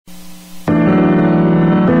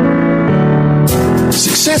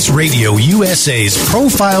Success Radio USA's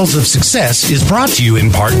Profiles of Success is brought to you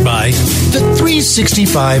in part by the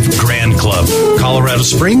 365 Grand Club, Colorado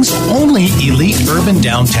Springs' only elite urban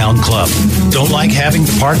downtown club. Don't like having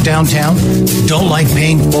to park downtown? Don't like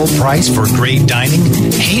paying full price for great dining?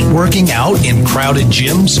 Hate working out in crowded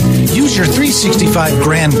gyms? Use your 365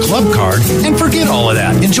 Grand Club card and forget all of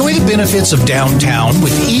that. Enjoy the benefits of downtown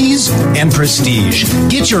with ease and prestige.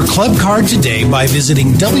 Get your club card today by visiting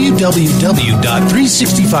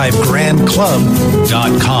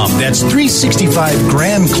www.365grandclub.com. That's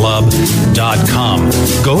 365grandclub.com.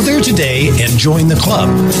 Go there today and join the club,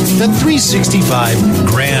 the 365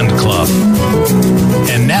 Grand Club.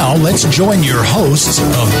 And now let's join your hosts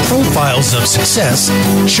of Profiles of Success,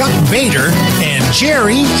 Chuck Bader and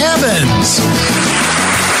Jerry Evans.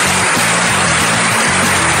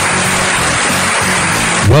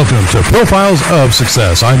 Welcome to Profiles of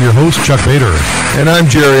Success. I'm your host, Chuck Bader. And I'm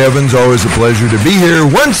Jerry Evans. Always a pleasure to be here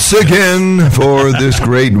once again for this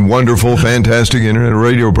great, wonderful, fantastic internet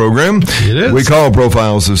radio program. It is. We call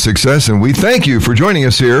Profiles of Success, and we thank you for joining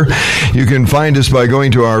us here. You can find us by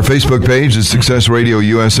going to our Facebook page at Success Radio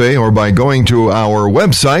USA or by going to our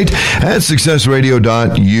website at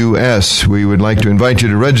successradio.us. We would like to invite you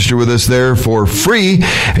to register with us there for free,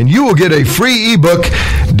 and you will get a free ebook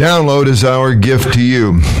download as our gift to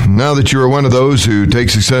you. Now that you are one of those who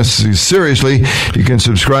take success seriously, you can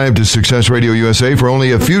subscribe to Success Radio USA for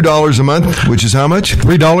only a few dollars a month, which is how much?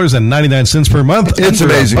 $3.99 per month. It's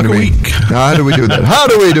amazing to me. How do we do that? How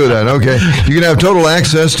do we do that? Okay. You can have total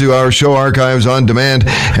access to our show archives on demand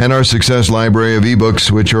and our Success library of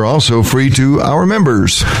ebooks, which are also free to our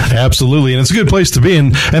members. Absolutely. And it's a good place to be.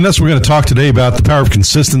 And that's what we're going to talk today about, the power of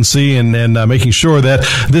consistency and making sure that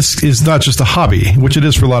this is not just a hobby, which it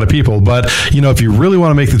is for a lot of people. But, you know, if you really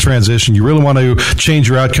want to make the transition, you really want to change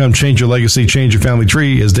your outcome, change your legacy, change your family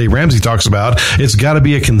tree, as Dave Ramsey talks about, it's got to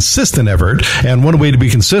be a consistent effort. And one way to be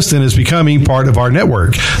consistent is becoming part of our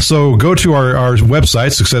network. So go to our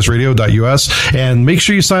website, successradio.us, and make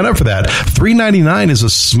sure you sign up for that. $3.99 is a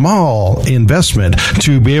small investment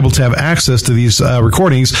to be able to have access to these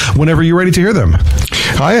recordings whenever you're ready to hear them.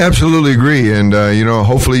 I absolutely agree. And,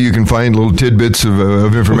 hopefully you can find little tidbits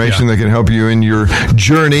of information that can help you in your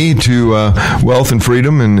journey to wealth and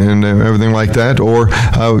freedom and everything like that, or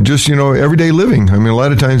just, everyday living. I mean, a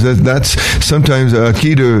lot of times that's sometimes a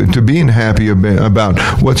key to being happy about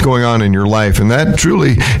what's going on in your life. And that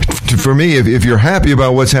truly, for me, if you're happy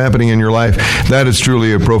about what's happening in your life, that is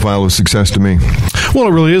truly a profile of success to me. Well,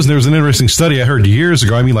 it really is. There was an interesting study I heard years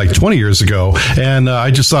ago, like 20 years ago, and I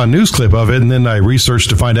just saw a news clip of it, and then I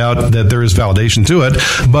researched to find out that there is validation to it.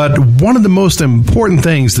 But one of the most important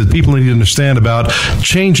things that people need to understand about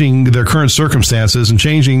changing their current circumstances and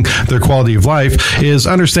changing their quality of life is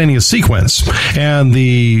understanding a sequence. And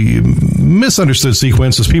the misunderstood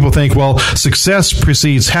sequence is people think, well, success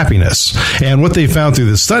precedes happiness. And what they found through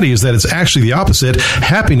this study is that it's actually the opposite.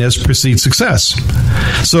 Happiness precedes success.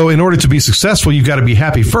 So in order to be successful, you've got to be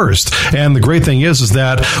happy first. And the great thing is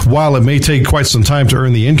that while it may take quite some time to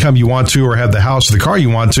earn the income you want to or have the house or the car you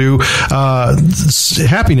want to,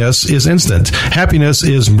 happiness is instant. Happiness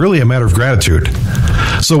is really a matter of gratitude.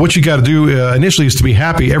 So what you got to do initially is to be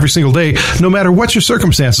happy every single day, no matter what your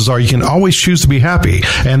circumstances are. You can always choose to be happy.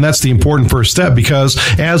 And that's the important first step, because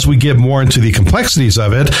as we get more into the complexities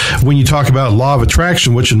of it, when you talk about law of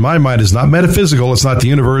attraction, which in my mind is not metaphysical, it's not the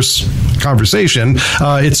universe conversation,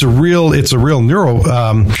 it's a real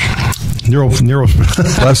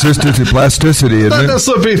plasticity, isn't it? That's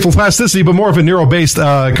not faithful plasticity, but more of a neuro-based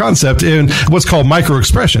concept in what's called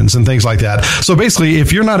micro-expressions and things like that. So basically,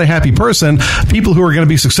 if you're not a happy person, people who are going to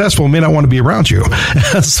be successful may not want to be around you.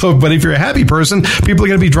 But if you're a happy person, people are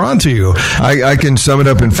going to be drawn to you. I can sum it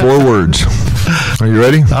up in 4 words. Are you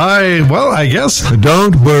ready? I guess.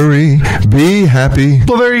 Don't worry, be happy.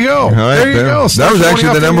 Well, there you go. Right, there you go. That was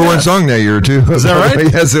actually the number 1 song that year, too. Is that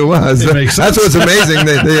right? Yes, it was. It makes sense. That's what's amazing.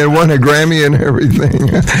 They had won a Grammy and everything.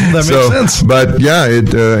 That makes sense. But yeah,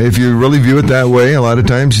 if you really view it that way, a lot of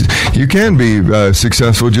times you can be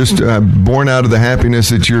successful just born out of the happiness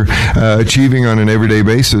that you're achieving on an everyday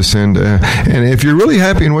basis. And if you're really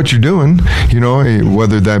happy in what you're doing,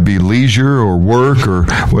 whether that be leisure or work or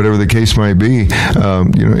whatever the case might be,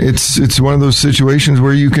 it's one of those situations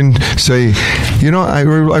where you can say,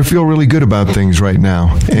 I feel really good about things right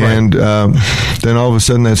now. And then all of a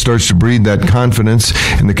sudden that starts to breed that confidence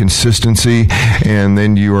and the consistency, and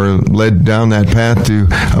then you are led down that path to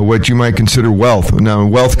what you might consider wealth. Now,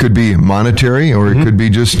 wealth could be monetary, or it could be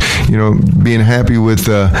just, being happy with,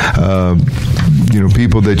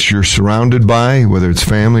 people that you're surrounded by, whether it's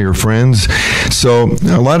family or friends. So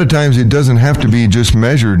a lot of times it doesn't have to be just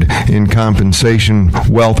measured in comp compensation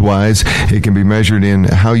wealth-wise. It can be measured in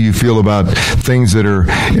how you feel about things that are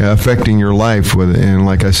affecting your life. And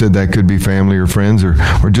like I said, that could be family or friends or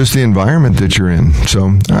just the environment that you're in. So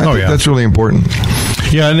I think that's really important.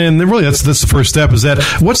 Yeah, and then really that's the first step is that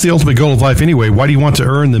what's the ultimate goal of life anyway? Why do you want to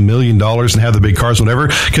earn the $1 million and have the big cars, whatever?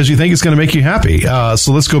 Because you think it's going to make you happy.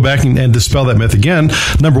 So let's go back and dispel that myth again.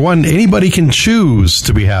 Number one, anybody can choose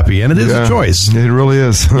to be happy, and it is a choice. It really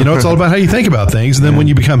is. It's all about how you think about things. And then when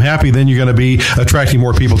you become happy, then you're going to be attracting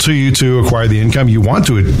more people to you to acquire the income you want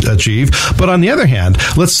to achieve. But on the other hand,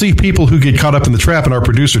 let's see people who get caught up in the trap. And our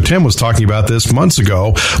producer, Tim, was talking about this months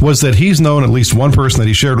ago, was that he's known at least one person that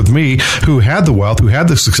he shared with me who had the wealth, who had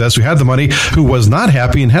the success, who had the money, who was not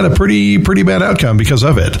happy and had a pretty bad outcome because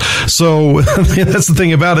of it. So that's the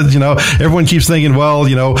thing about it. Everyone keeps thinking, well,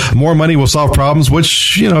 more money will solve problems,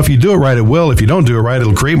 which, if you do it right, it will. If you don't do it right,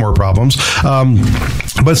 it'll create more problems.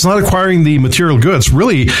 But it's not acquiring the material goods.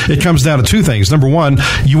 Really, it comes down to two things. Number one,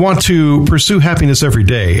 you want to pursue happiness every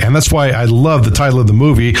day. And that's why I love the title of the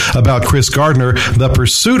movie about Chris Gardner, The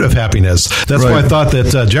Pursuit of Happiness. That's why I thought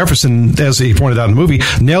that Jefferson, as he pointed out in the movie,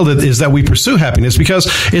 nailed it, is that we pursue happiness because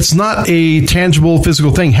it's not a tangible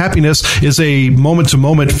physical thing. Happiness is a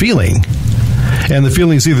moment-to-moment feeling. And the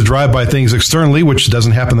feeling is either derived by things externally, which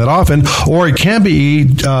doesn't happen that often, or it can be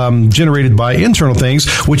generated by internal things,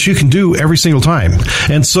 which you can do every single time.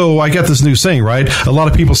 And so I got this new saying, right? A lot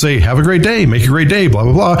of people say, have a great day, make a great day, blah,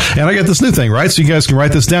 blah, blah. And I got this new thing, right? So you guys can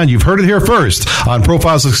write this down. You've heard it here first on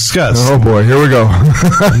Profiles of Success. Oh, boy. Here we go.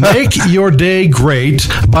 Make your day great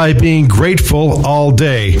by being grateful all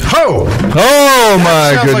day. Ho! Oh,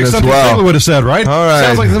 my goodness. Sounds like something Franklin would have said, right? All right.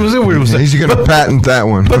 Sounds like something we would have said. He's going to patent that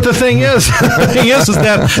one. But the thing is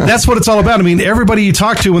that's what it's all about. I mean, everybody you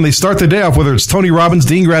talk to when they start their day off, whether it's Tony Robbins,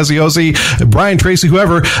 Dean Graziosi, Brian Tracy,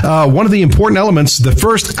 whoever, one of the important elements, the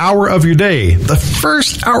first hour of your day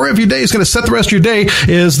is going to set the rest of your day,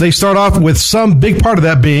 is they start off with some big part of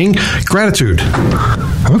that being gratitude.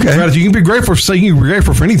 Okay. Gratitude. You can be grateful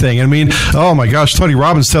for anything. I mean, oh my gosh, Tony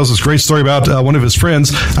Robbins tells this great story about one of his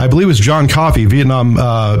friends, I believe it was John Coffey, Vietnam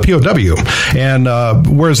POW. And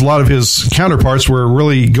whereas a lot of his counterparts were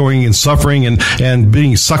really going and suffering and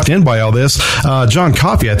being sucked in by all this, John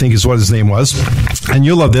Coffey, I think is what his name was, and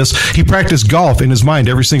you'll love this, he practiced golf in his mind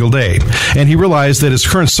every single day. And he realized that his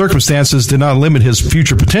current circumstances did not limit his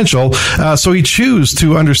future potential, so he chose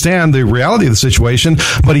to understand the reality of the situation,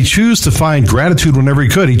 but he chose to find gratitude whenever he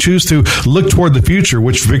could. He chose to look toward the future,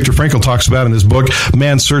 which Viktor Frankl talks about in his book,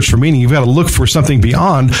 Man's Search for Meaning. You've got to look for something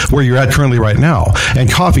beyond where you're at currently right now.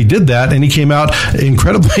 And Coffey did that, and he came out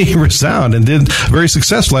incredibly resound and did very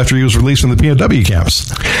successful after he was released from the POW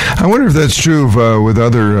camps. I wonder if that's true with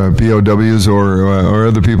other POWs or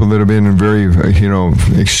other people that have been in very,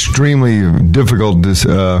 extremely difficult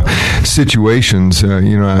situations.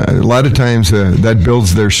 A lot of times that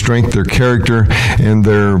builds their strength, their character, and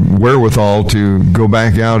their wherewithal to go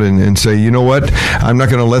back out and say, you know what, I'm not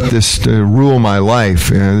going to let this rule my life.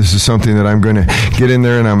 This is something that I'm going to get in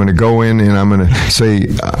there and I'm going to go in and I'm going to say,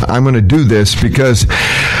 I'm going to do this because,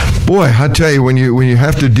 boy, I tell you, when you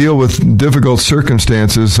have to deal with difficult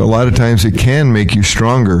circumstances, a lot of times it can make you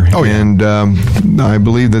stronger. Oh, yeah. And I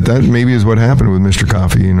believe that maybe is what happened with Mr.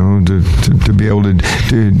 Coffey, to be able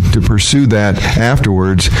to pursue that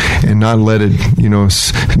afterwards and not let it,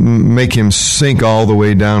 make him sink all the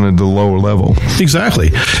way down into the lower level. Exactly.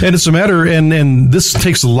 And it's a matter, and this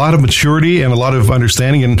takes a lot of maturity and a lot of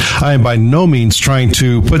understanding, and I am by no means trying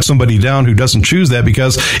to put somebody down who doesn't choose that,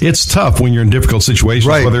 because it's tough when you're in difficult situations,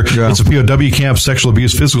 right. Whether it's a POW camp, sexual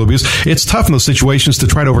abuse, physical abuse. It's tough in those situations to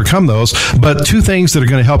try to overcome those. But two things that are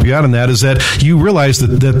going to help you out in that is that you realize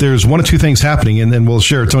that there's one of two things happening, and then we'll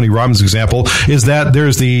share Tony Robbins' example, is that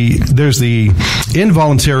there's the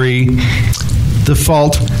involuntary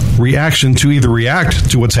default reaction to either react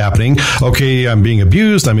to what's happening. Okay, I'm being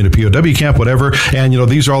abused, I'm in a POW camp, whatever, and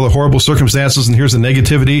these are all the horrible circumstances, and here's the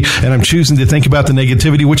negativity, and I'm choosing to think about the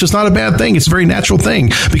negativity, which is not a bad thing. It's a very natural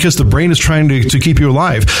thing because the brain is trying to keep you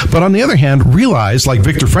alive. But on the other hand, realize, like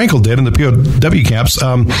Viktor Frankl did in the POW camps,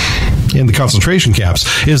 in the concentration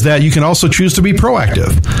camps, is that you can also choose to be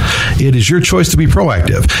proactive. It is your choice to be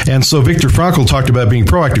proactive. And so Viktor Frankl talked about being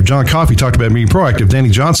proactive. John Coffey talked about being proactive. Danny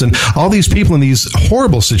Johnson, all these people in these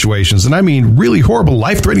horrible situations situations, and I mean really horrible,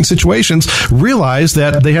 life-threatening situations, realized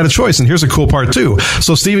that they had a choice. And here's a cool part, too.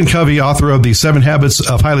 So Stephen Covey, author of The 7 Habits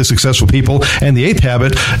of Highly Successful People and The 8th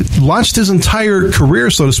Habit, launched his entire career,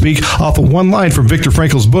 so to speak, off of one line from Viktor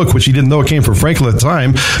Frankl's book, which he didn't know it came from Frankl at the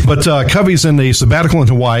time. But Covey's in a sabbatical in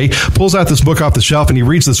Hawaii, pulls out this book off the shelf, and he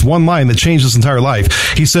reads this one line that changed his entire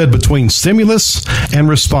life. He said, between stimulus and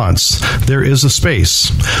response, there is a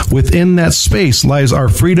space. Within that space lies our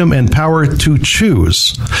freedom and power to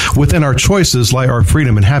choose. Within our choices lie our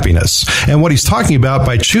freedom and happiness. And what he's talking about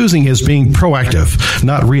by choosing is being proactive,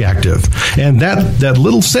 not reactive. And that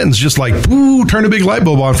little sentence just like, ooh, turn a big light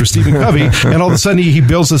bulb on for Stephen Covey. And all of a sudden he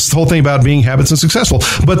builds this whole thing about being habits and successful.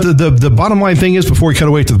 But the bottom line thing is, before we cut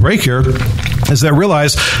away to the break here, is that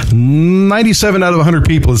realize 97 out of 100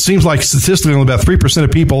 people, it seems like statistically only about 3%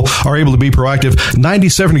 of people are able to be proactive.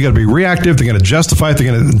 97 are going to be reactive. They're going to justify it.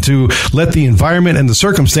 They're going to let the environment and the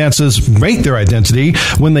circumstances make their identity,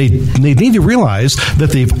 when they need to realize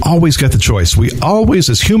that they've always got the choice. We always,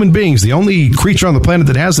 as human beings, the only creature on the planet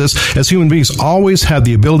that has this, as human beings, always have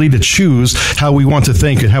the ability to choose how we want to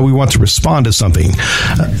think and how we want to respond to something.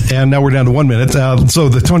 And now we're down to 1 minute. So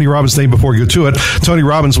the Tony Robbins thing, before we go to it, Tony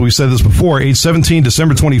Robbins, we said this before, age 17,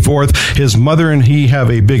 December 24th, his mother and he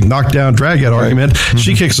have a big knockdown, drag-out argument. Mm-hmm.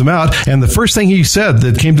 She kicks him out. And the first thing he said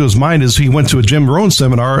that came to his mind is he went to a Jim Rohn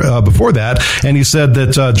seminar before that, and he said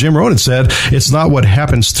that Jim Rohn had said, it's not what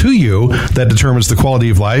happens to you that determines the quality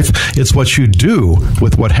of life. It's what you do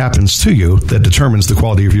with what happens to you that determines the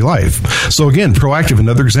quality of your life. So again, proactive,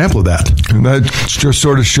 another example of that. And that just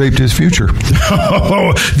sort of shaped his future.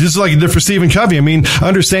 Just like it did for Stephen Covey. I mean,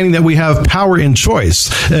 understanding that we have power in choice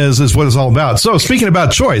is what it's all about. So speaking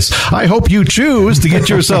about choice, I hope you choose to get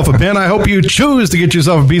yourself a pen. I hope you choose to get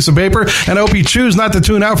yourself a piece of paper. And I hope you choose not to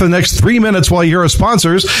tune out for the next 3 minutes while you hear our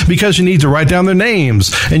sponsors, because you need to write down their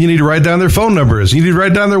names, and you need to write down their phone numbers. You need to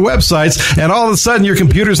write down their websites. And all of a sudden, your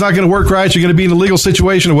computer's not going to work right. You're going to be in a legal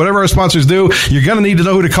situation or whatever our sponsors do. You're going to need to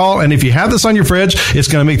know who to call. And if you have this on your fridge, it's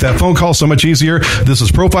going to make that phone call so much easier. This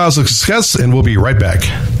is Profiles of Success, and we'll be right back.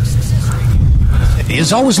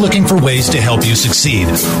 Is always looking for ways to help you succeed.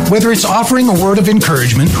 Whether it's offering a word of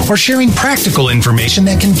encouragement or sharing practical information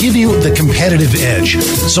that can give you the competitive edge.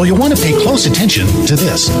 So you'll want to pay close attention to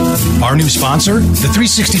this. Our new sponsor, the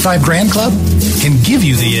 365 Grand Club, can give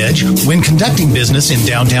you the edge when conducting business in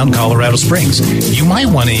downtown Colorado Springs. You might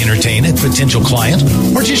want to entertain a potential client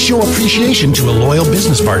or just show appreciation to a loyal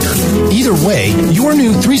business partner. Either way, your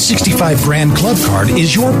new 365 Grand Club card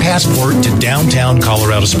is your passport to downtown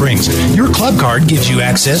Colorado Springs. Your club card gives you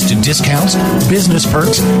access to discounts, business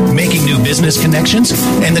perks, making new business connections,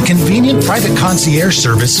 and the convenient private concierge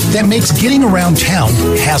service that makes getting around town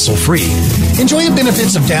hassle-free. Enjoy the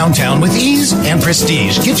benefits of downtown with ease and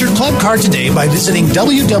prestige. Get your club card today by visiting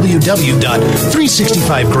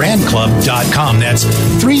www.365grandclub.com. That's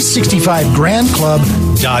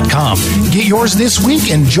 365grandclub.com. Get yours this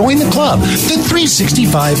week and join the club, the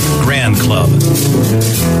 365 Grand Club.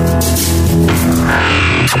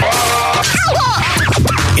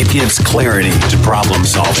 It gives clarity to problem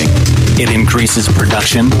solving. It increases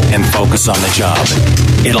production and focus on the job.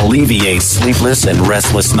 It alleviates sleepless and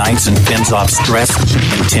restless nights and fends off stress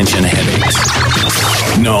and tension headaches.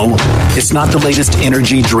 No, it's not the latest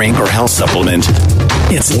energy drink or health supplement.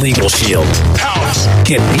 It's Legal Shield.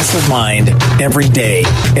 Get peace of mind every day,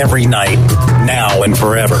 every night, now and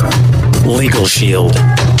forever. Legal Shield.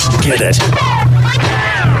 Get it.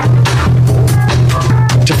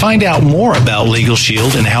 To find out more about Legal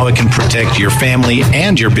Shield and how it can protect your family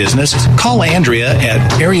and your business, call Andrea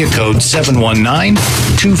at area code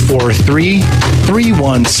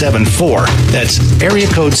 719-243-3174. That's area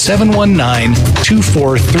code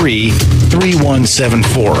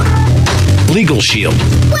 719-243-3174. Legal Shield.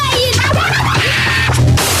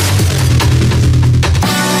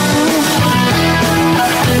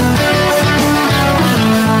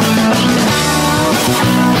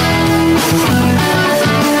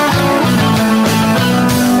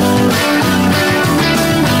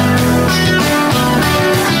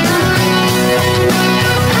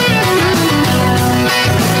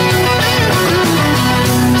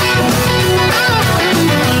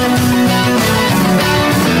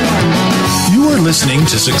 Listening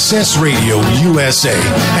to Success Radio USA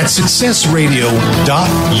at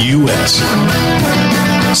successradio.us.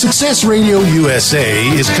 Success Radio USA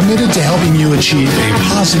is committed to helping you achieve a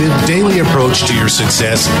positive daily approach to your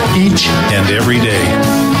success each and every day.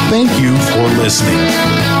 Thank you for listening.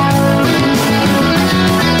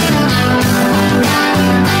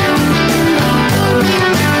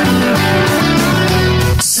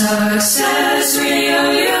 Success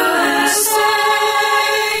Radio USA.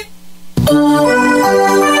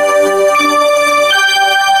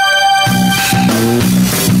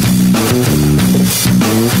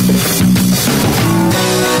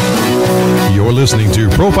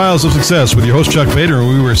 Profiles of Success with your host, Chuck Bader, and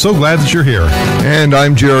we were so glad that you're here. And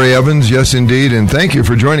I'm Jerry Evans, yes indeed, and thank you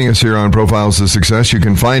for joining us here on Profiles of Success. You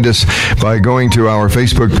can find us by going to our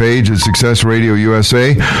Facebook page at Success Radio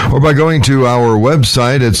USA or by going to our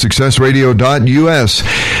website at successradio.us.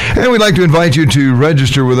 And we'd like to invite you to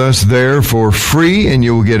register with us there for free, and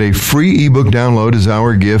you will get a free ebook download as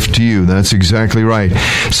our gift to you. That's exactly right.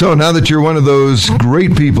 So now that you're one of those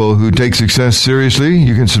great people who take success seriously,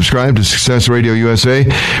 you can subscribe to Success Radio USA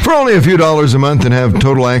for only a few dollars a month and have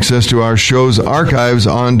total access to our show's archives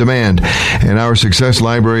on demand and our Success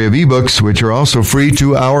library of ebooks, which are also free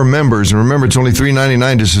to our members. And remember, it's only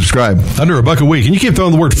 $3.99 to subscribe. Under $1 a week. And you keep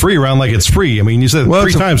throwing the word free around like it's free. I mean, you said it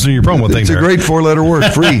 3 times in your promo thing. It's a great 4-letter word,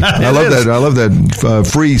 free. I love that. I love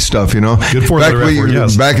that free stuff, you know. Good 4-letter word,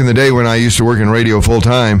 yes. Back in the day when I used to work in radio full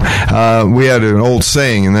time, we had an old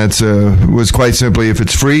saying, and that was quite simply, if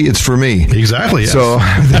it's free, it's for me. Exactly, yes. So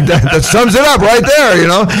that sums it up right there, you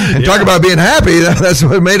know. And talk about being happy. That's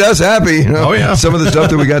what made us happy, you know. Oh, yeah. Some of the stuff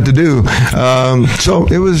that we got to do. So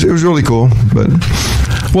it was really cool. But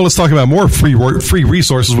well, let's talk about more free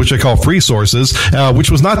resources, which I call free sources, which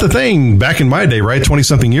was not the thing back in my day, right?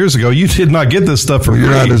 20-something years ago. You did not get this stuff for free. You're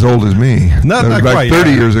not as old as me. Not like quite.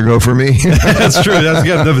 30 years ago for me. That's true. That's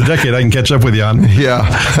got another decade I can catch up with you on. Yeah.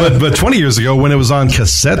 But 20 years ago, when it was on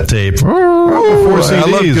cassette tape, before CDs, I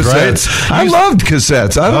loved cassettes. Right? I loved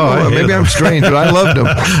cassettes. I don't know. Maybe I'm strange, but I loved them.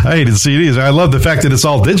 I hated CDs. I love the fact that it's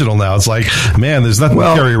all digital now. It's like, man, there's nothing to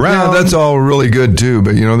carry around. Yeah, that's all really good too.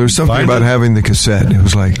 But, you know, there's something about having the cassette. It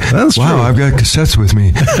was like, that's wow, true. I've got cassettes with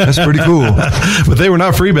me. That's pretty cool. But they were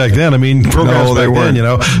not free back then. I mean, programs back then, you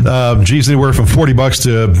know, anywhere from $40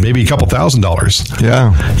 to maybe a couple $1,000.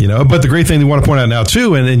 Yeah. You know, but the great thing we want to point out now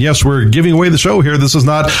too, and yes, we're giving away the show here. This is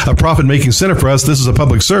not a profit-making center for us. This is a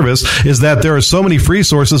public service, is that there are so many free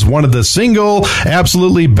sources. One of the single,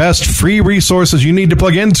 absolutely best free resources you need to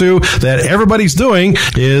plug into that everybody's doing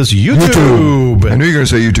is YouTube. I knew you were going to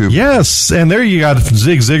say YouTube. Yes. And there you got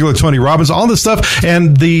Zig Ziglar, Tony Robbins, all this stuff.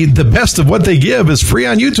 And the best of what they give is free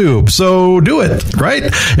on YouTube. So do it, right?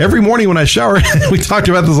 Every morning when I shower, we talked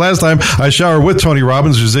about this last time, I shower with Tony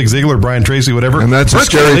Robbins or Zig Ziglar, Brian Tracy, whatever. And that's a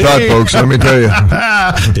scary thought, folks, let me tell you.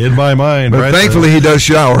 In my mind, but right? Thankfully, he does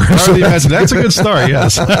shower. So. That's a good start,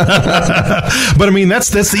 yes. But I mean, that's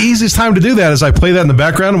the easiest time to do that is I play that in the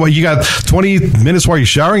background. Well, you got 20 minutes while you're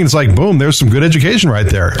showering, and it's like, boom, there's some good education right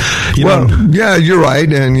there. You know? Yeah, you're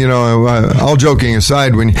right. And, you know, all joking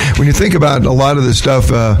aside, when you think about a lot of the stuff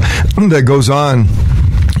that goes on,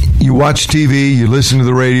 you watch TV, you listen to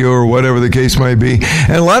the radio or whatever the case might be.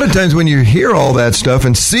 And a lot of times when you hear all that stuff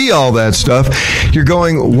and see all that stuff, you're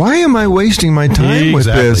going, why am I wasting my time with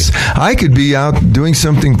this? I could be out doing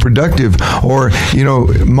something productive or, you know,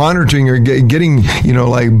 monitoring or getting, you know,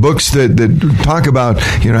 like books that talk about,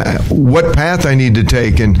 you know, what path I need to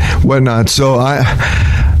take and whatnot. So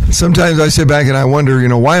sometimes I sit back and I wonder, you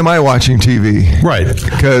know, why am I watching TV? Right.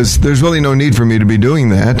 Because there's really no need for me to be doing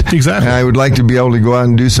that. Exactly. And I would like to be able to go out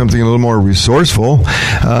and do something a little more resourceful.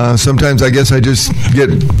 Sometimes I guess I just get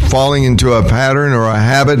falling into a pattern or a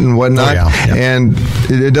habit and whatnot, and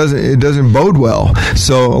it doesn't bode well.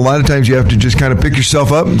 So a lot of times you have to just kind of pick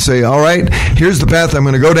yourself up and say, all right, here's the path I'm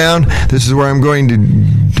going to go down. This is where I'm going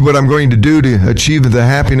to do to achieve the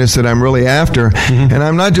happiness that I'm really after. Mm-hmm. And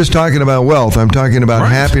I'm not just talking about wealth. I'm talking about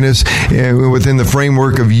happiness within the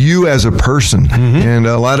framework of you as a person. Mm-hmm. And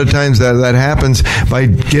a lot of times that happens by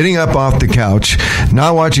getting up off the couch,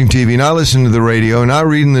 not watching TV, not listening to the radio, not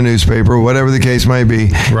reading the newspaper, whatever the case might be.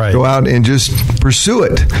 Right. Go out and just pursue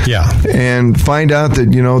it. Yeah. And find out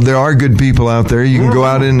that, you know, there are good people out there. You can go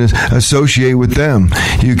out and associate with them.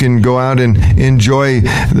 You can go out and enjoy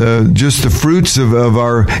just the fruits of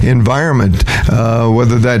our environment,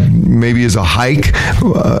 whether that maybe is a hike.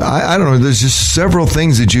 I don't know. There's just several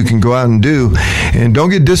things that you can go out and do, and don't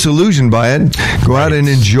get disillusioned by it. Go out and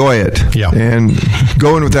enjoy it. Yeah. And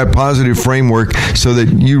go in with that positive framework so that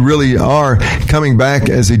you really are coming back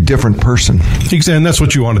as a different person. And that's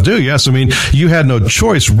what you want to do. Yes. I mean, you had no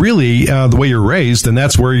choice really, the way you're raised, and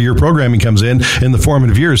that's where your programming comes in the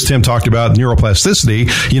formative years. Tim talked about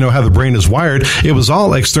neuroplasticity, you know, how the brain is wired. It was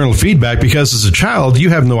all external feedback because as a child,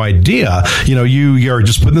 you have no idea. You know, you are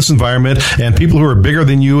just put in this environment, and people who are bigger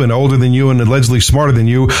than you and older than you and allegedly smarter than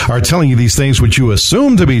you you are telling you these things which you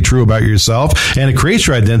assume to be true about yourself, and it creates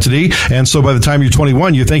your identity. And so by the time you're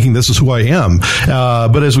 21, you're thinking, this is who I am.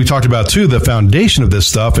 But as we talked about too, the foundation of this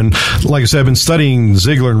stuff, and like I said, I've been studying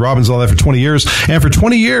Ziegler and Robbins and all that for 20 years. And for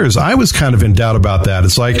 20 years, I was kind of in doubt about that.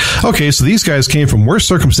 It's like, okay, so these guys came from worse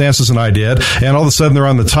circumstances than I did, and all of a sudden they're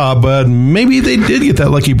on the top, but maybe they did get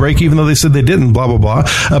that lucky break, even though they said they didn't, blah, blah,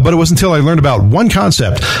 blah. But it wasn't until I learned about one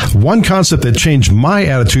concept that changed my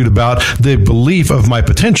attitude about the belief of my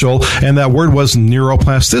potential, and that word was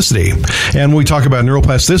neuroplasticity. And when we talk about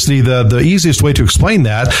neuroplasticity, the easiest way to explain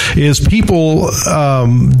that is people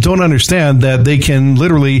don't understand that they can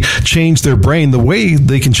literally change their brain the way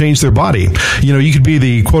they can change their body. You know, you could be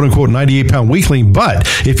the quote-unquote 98-pound weakling, but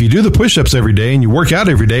if you do the push-ups every day and you work out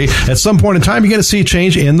every day, at some point in time, you're going to see a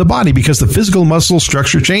change in the body because the physical muscle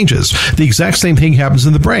structure changes. The exact same thing happens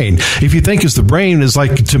in the brain. If you think the brain is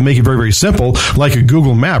like, to make it very, very simple, like a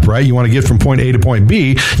Google map, right? You want to get from point A to point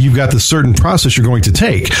B, you've got this certain process you're going to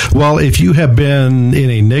take. Well, if you have been in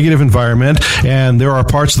a negative environment and there are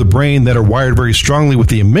parts of the brain that are wired very strongly with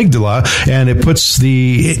the amygdala, and it puts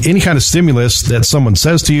any kind of stimulus that someone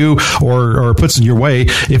says to you or puts in your way,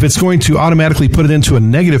 if it's going to automatically put it into a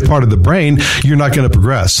negative part of the brain, you're not going to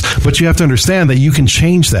progress. But you have to understand that you can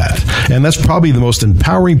change that. And that's probably the most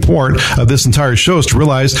empowering part of this entire show, is to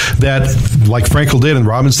realize that, like Frankl did and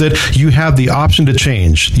Robbins did, you have the option to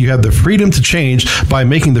change. You have the freedom to change by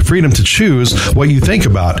making the freedom to choose what you think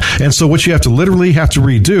about. And so what you have to literally have to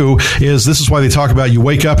redo is, this is why they talk about, you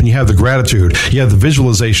wake up and you have the gratitude, you have the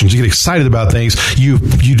visualizations, you get excited about things, you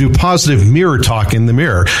do positive mirror talk in the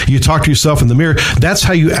mirror, you talk to yourself in the mirror. That's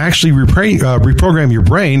how you actually reprogram your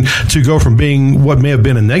brain to go from being what may have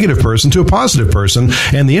been a negative person to a positive person.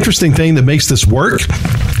 And the interesting thing that makes this work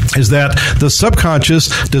is that the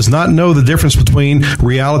subconscious does not know the difference between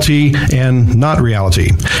reality and not reality.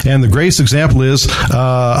 And the greatest example is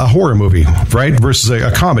a horror movie, right, versus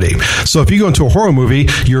a comedy. So if you go into a horror movie,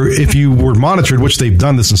 if you were monitored, which they've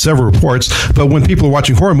done this in several reports, but when people are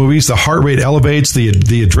watching horror movies, the heart rate elevates, the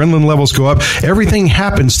adrenaline levels go up, everything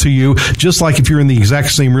happens to you just like if you're in the exact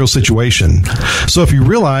same real situation. So if you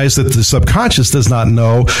realize that the subconscious does not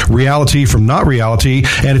know reality from not reality,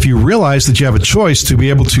 and if you realize that you have a choice to be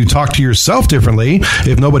able to talk to yourself differently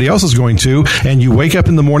if nobody else is going to, and you wake up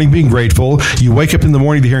in the morning being grateful, you wake up in the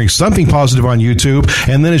morning to hearing something positive on YouTube,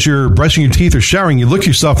 and then as you're brushing your teeth or showering, you look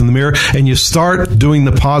yourself in the mirror and you start doing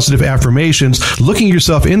the positive affirmations, looking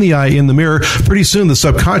yourself in the eye in the mirror, pretty soon the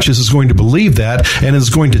subconscious is going to believe that, and is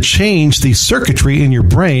going to change the circuitry in your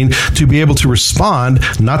brain to be able to respond,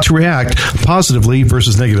 not to react, positively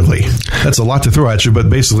versus negatively. That's a lot to throw at you, but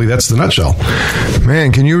basically that's the nutshell.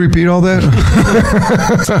 Man, can you repeat all that?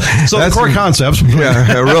 So that's the core concepts.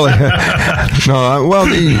 Yeah, really. No, well,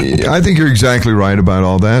 I think you're exactly right about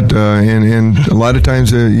all that. And a lot of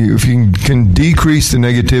times, if you can decrease the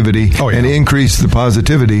negativity and increase the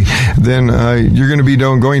positivity, then you're going to be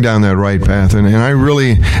going down that right path. And I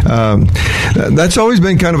really, that's always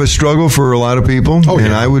been kind of a struggle for a lot of people.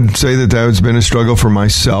 And I would say that has been a struggle for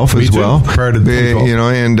myself as well. Prior to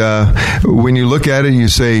the when you look at it, you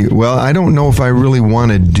say, well, I don't know if I really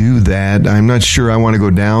want to do that. I'm not sure I want to go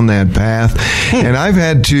down that path. And I've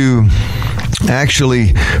had to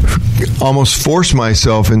actually almost force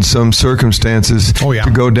myself in some circumstances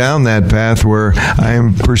to go down that path where I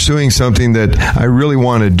am pursuing something that I really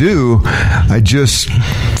want to do. I just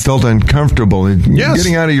felt uncomfortable.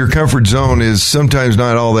 Getting out of your comfort zone is sometimes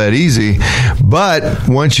not all that easy, but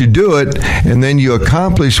once you do it and then you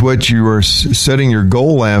accomplish what you are setting your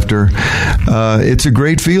goal after, it's a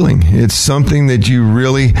great feeling. It's something that you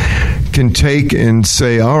really can take and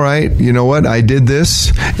say, all right, you know what, I did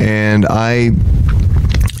this, and I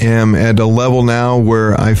am at a level now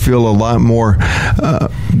where I feel a lot more,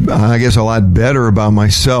 I guess a lot better about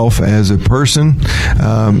myself as a person,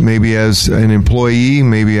 maybe as an employee,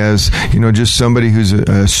 maybe as, just somebody who's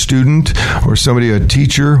a student or somebody, a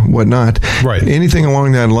teacher, whatnot. Right. Anything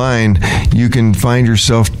along that line, you can find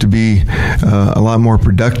yourself to be a lot more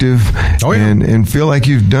productive and feel like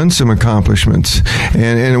you've done some accomplishments.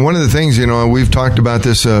 And one of the things, we've talked about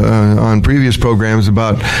this on previous programs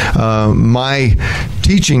about my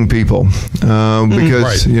teaching people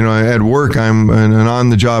because at work I'm an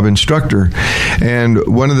on-the-job instructor, and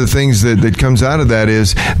one of the things that comes out of that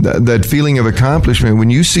is that feeling of accomplishment when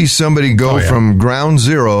you see somebody go from ground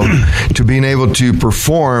zero to being able to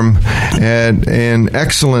perform at an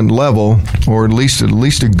excellent level, or at least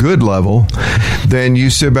a good level. Then you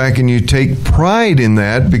sit back and you take pride in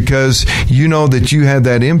that because you know that you had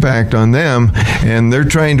that impact on them, and they're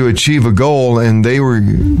trying to achieve a goal, and they were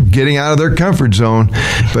getting out of their comfort zone.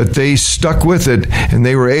 but they stuck with it, and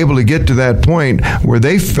they were able to get to that point where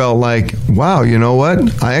they felt like, wow, you know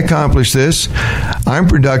what? I accomplished this. I'm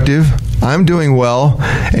productive. I'm doing well.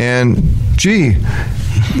 And gee,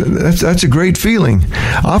 that's a great feeling.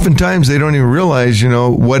 Oftentimes they don't even realize,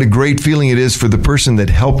 what a great feeling it is for the person that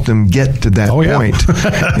helped them get to that point.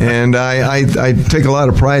 And I take a lot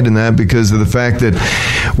of pride in that, because of the fact that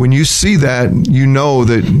when you see that, you know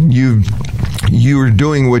that you were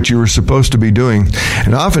doing what you were supposed to be doing.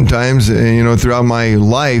 And oftentimes, throughout my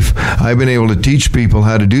life, I've been able to teach people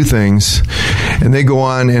how to do things, and they go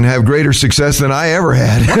on and have greater success than I ever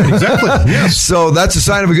had. Exactly. Yes. So that's a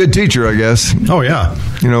sign of a good teacher, I guess. Oh, yeah.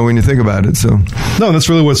 When you think about it. So no, that's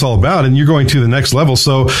really what it's all about. And you're going to the next level.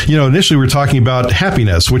 So, initially we're talking about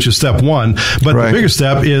happiness, which is step one. But the bigger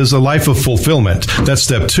step is a life of fulfillment. That's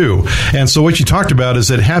step two. And so what you talked about is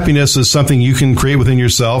that happiness is something you can create within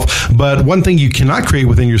yourself. But one thing you cannot create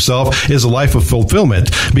within yourself is a life of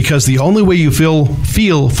fulfillment, because the only way you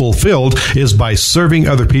feel fulfilled is by serving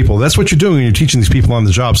other people. That's what you're doing when you're teaching these people on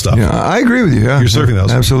the job stuff. Yeah, I agree with you. Yeah. You're serving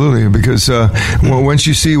those. Absolutely. Because once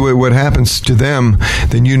you see what happens to them,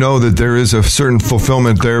 then you know that there is a certain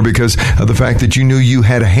fulfillment there because of the fact that you knew you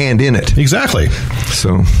had a hand in it. Exactly.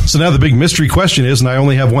 So now the big mystery question is, and I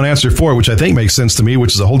only have one answer for it, which I think makes sense to me,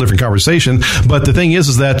 which is a whole different conversation. But the thing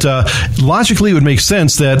is that logically it would make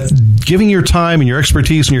sense that giving your time and your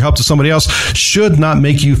expertise and your help to somebody else should not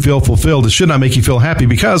make you feel fulfilled. It should not make you feel happy,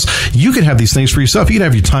 because you can have these things for yourself. You can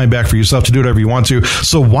have your time back for yourself to do whatever you want to.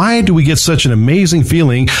 So why do we get such an amazing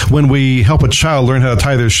feeling when we help a child learn how to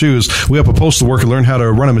tie their shoes? We help a postal worker learn how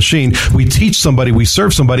to run a machine. We teach somebody, we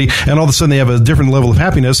serve somebody, and all of a sudden they have a different level of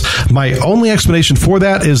happiness. My only explanation for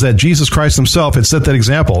that is that Jesus Christ himself had set that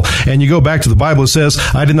example. And you go back to the Bible, it says,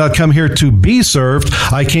 I did not come here to be served,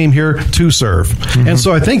 I came here to serve. Mm-hmm. And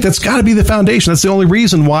so I think that's got to be the foundation. That's the only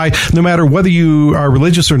reason why, no matter whether you are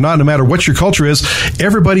religious or not, no matter what your culture is,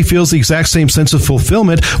 everybody feels the exact same sense of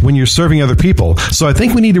fulfillment when you're serving other people. So I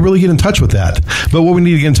think we need to really get in touch with that. But what we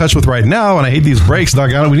need to get in touch with right now, and I hate these breaks,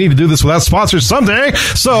 doggone it, we need to do this without sponsors someday.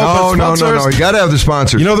 So No. You got to have the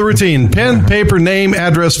sponsors. You know the routine. Pen, paper, name,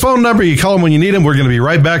 address, phone number. You call them when you need them. We're going to be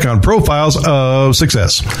right back on Profiles of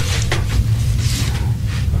Success.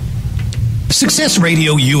 Success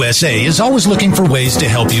Radio USA is always looking for ways to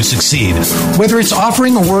help you succeed. Whether it's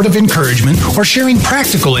offering a word of encouragement or sharing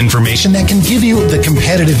practical information that can give you the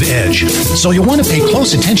competitive edge. So you'll want to pay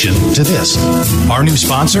close attention to this. Our new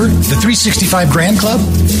sponsor, the 365 Grand Club,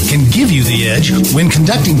 can give you the edge when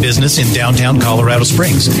conducting business in downtown Colorado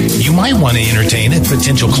Springs. You might want to entertain a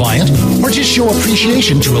potential client or just show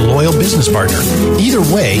appreciation to a loyal business partner. Either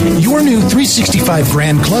way, your new 365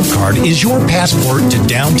 Grand Club card is your passport to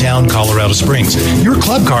downtown Colorado Springs. Your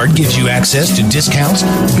club card gives you access to discounts,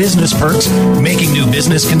 business perks, making new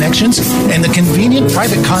business connections, and the convenient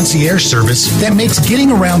private concierge service that makes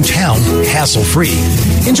getting around town hassle-free.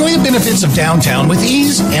 Enjoy the benefits of downtown with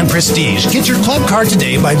ease and prestige. Get your club card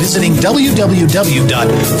today by visiting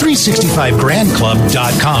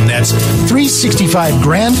www.365grandclub.com. That's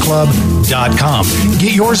 365grandclub.com.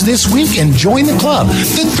 Get yours this week and join the club,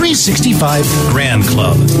 the 365 Grand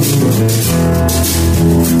Club.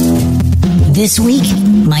 This week,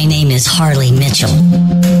 my name is Harley Mitchell.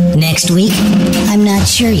 Next week, I'm not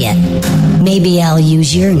sure yet. Maybe I'll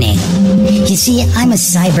use your name. You see, I'm a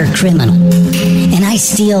cyber criminal, and I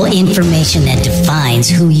steal information that defines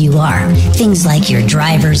who you are. Things like your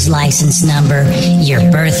driver's license number, your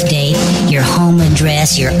birth date, your home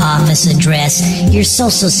address, your office address, your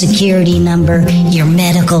social security number, your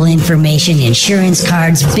medical information, insurance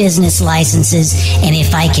cards, business licenses, and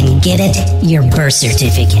if I can get it, your birth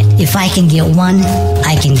certificate. If I can get one,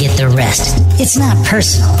 I can get the rest. It's not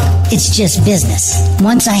personal. It's just business.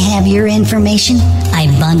 Once I have your information, I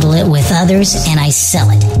bundle it with others and I sell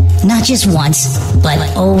it. Not just once, but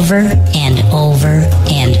over and over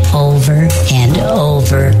and over and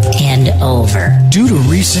over and over. Due to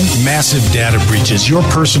recent massive data breaches, your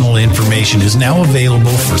personal information is now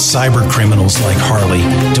available for cyber criminals like Harley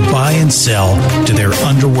to buy and sell to their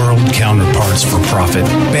underworld counterparts for profit.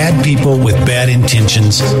 Bad people with bad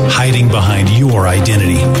intentions hiding behind your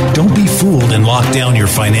identity. Don't be fooled and lock down your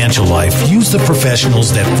financial life. Use the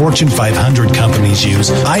professionals that Fortune 500 companies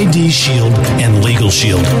use, ID Shield and Legal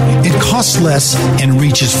Shield. It costs less and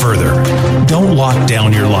reaches further. Don't lock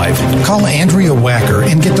down your life. Call Andrea Wacker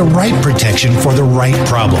and get the right protection for the right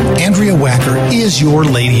problem. Andrea Wacker is your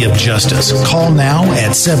Lady of Justice. Call now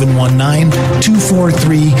at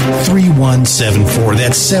 719-243-3174.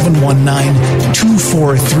 That's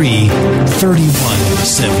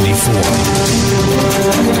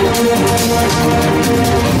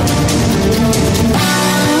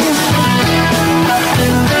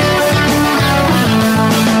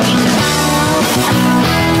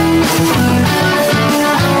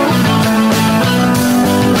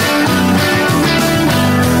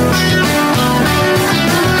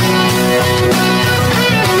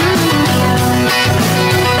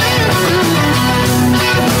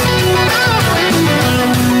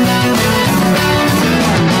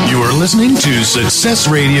listening to Success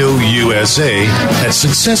Radio USA at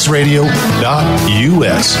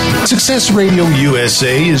successradio.us. Success Radio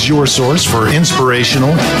USA is your source for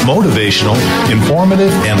inspirational, motivational,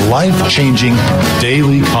 informative, and life-changing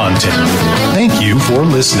daily content. Thank you for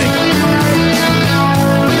listening.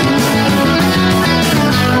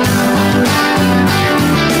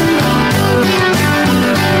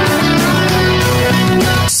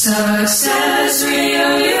 Success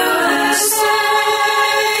Radio USA.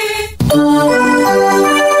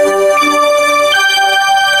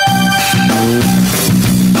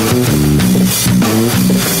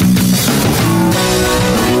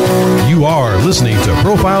 You are listening to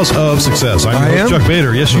Profiles of Success. I'm your host, Chuck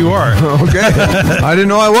Bader. Yes, you are. Okay. I didn't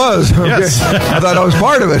know I was. Okay. Yes. I thought I was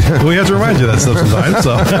part of it. We have to remind you of that stuff sometimes.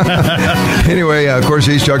 So. Anyway, of course,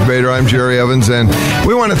 he's Chuck Bader. I'm Jerry Evans. And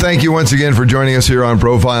we want to thank you once again for joining us here on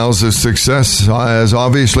Profiles of Success. As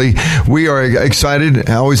obviously, we are excited,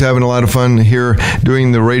 always having a lot of fun here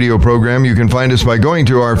doing the radio program. You can find us by going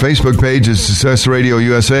to our Facebook page at Success Radio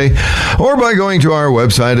USA or by going to our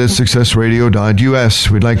website at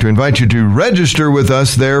successradio.us. We'd like to invite you to register with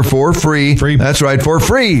us there for free. Free. That's right, for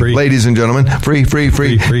free, ladies and gentlemen. Free.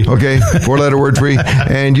 Okay, four-letter word free.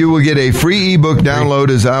 And you will get a free ebook download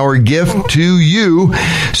as our gift to you.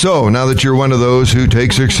 So now that you're one of those who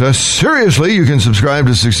take success seriously, you can subscribe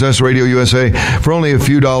to Success Radio USA for only a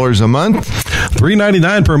few dollars a month.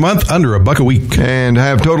 $3.99 per month, under $1 a week. And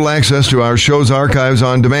have total access to our show's archives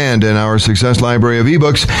on demand and our Success Library of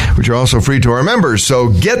ebooks, which are also free to our members. So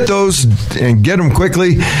get those and get them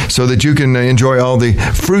quickly so that you can enjoy all the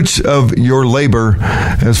fruits of your labor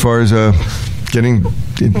as far as getting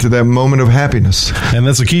into that moment of happiness. And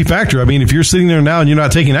that's a key factor. I mean, if you're sitting there now and you're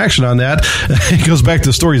not taking action on that, it goes back to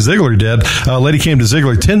the story Ziegler did. A lady came to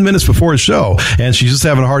Ziegler 10 minutes before his show, and she's just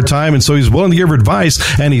having a hard time, and so he's willing to give her advice,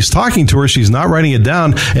 and he's talking to her. She's not writing it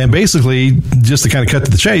down, and basically, just to kind of cut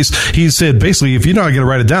to the chase, he said, basically, if you're not going to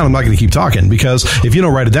write it down, I'm not going to keep talking, because if you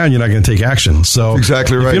don't write it down, you're not going to take action. So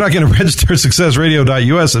exactly right. If you're not going to register at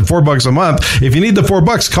successradio.us at $4 a month, if you need the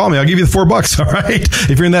 $4, call me. I'll give you the $4, all right?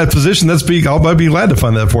 If you're in that position, I'll be glad to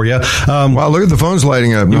fund that for you. Wow, look at the phones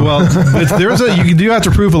lighting up. No. Well, you do have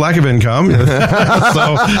to prove a lack of income.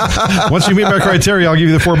 So once you meet my criteria, I'll give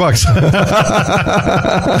you the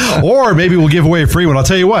 $4. Or maybe we'll give away a free one. I'll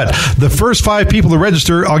tell you what, the first 5 people to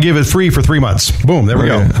register, I'll give it free for 3 months. Boom, there we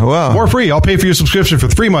go. Wow. Or free. I'll pay for your subscription for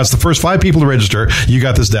 3 months. The first 5 people to register, you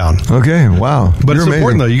got this down. Okay, wow. But it's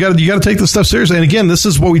important, though. You got to take this stuff seriously. And again, this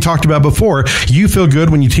is what we talked about before. You feel good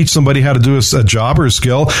when you teach somebody how to do a job or a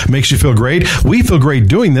skill. Makes you feel great. We feel great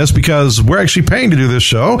doing this because we're actually paying to do this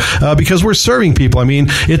show because we're serving people. I mean,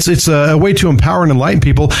 it's a way to empower and enlighten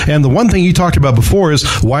people. And the one thing you talked about before is,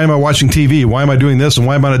 why am I watching TV? Why am I doing this? And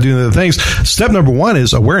why am I not doing other things? Step number 1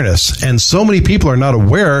 is awareness. And so many people are not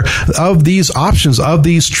aware of these options, of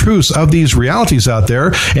these truths, of these realities out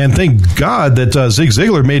there. And thank God that Zig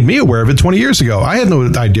Ziglar made me aware of it 20 years ago. I had no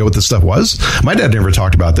idea what this stuff was. My dad never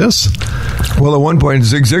talked about this. Well, at one point,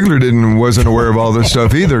 Zig Ziglar wasn't aware of all this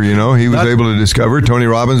stuff either. You know, he was able to discover it. Tony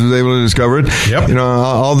Robbins was able to discover it. Yep. You know,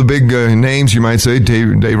 all the big names, you might say,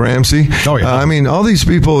 Dave Ramsey. Oh, yeah. I mean, all these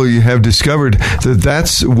people have discovered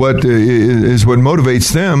that's what is what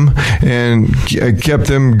motivates them and kept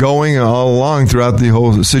them going all along throughout the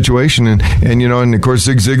whole situation. And you know, and of course,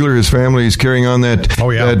 Zig Ziglar, his family is carrying on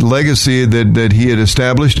that legacy that he had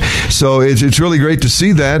established. So it's really great to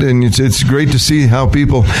see that, and it's great to see how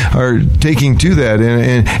people are taking to that.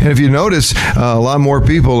 And if you notice, a lot more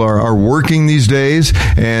people are working these days,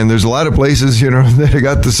 and there's a lot of places, you know, that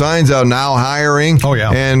got the signs out now hiring. Oh,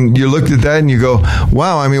 yeah. And you looked at that and you go,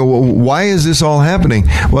 wow, I mean, why is this all happening?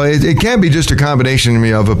 Well, it can't be just a combination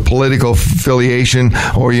of a political affiliation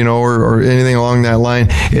or, you know, or anything along that line.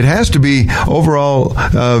 It has to be overall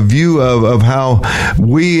view of how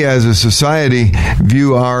we as a society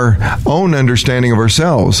view our own understanding of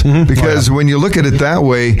ourselves. Mm-hmm. Because when you look at it that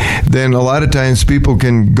way, then a lot of times people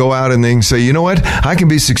can go out and they can say, you know what, I can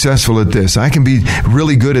be successful at this. I can be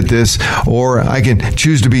really good at this, or I can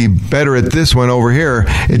choose to be better at this one over here.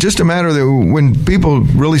 It's just a matter that when people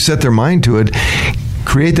really set their mind to it,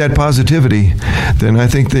 create that positivity, then I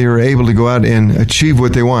think they are able to go out and achieve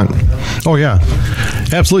what they want. Oh, yeah.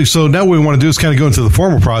 Absolutely. So now what we want to do is kind of go into the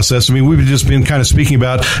formal process. I mean, we've just been kind of speaking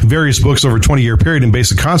about various books over a 20-year period and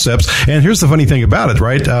basic concepts. And here's the funny thing about it,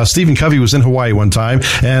 right? Stephen Covey was in Hawaii one time,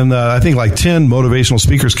 and I think like 10 motivational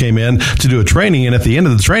speakers came in to do a training. And at the end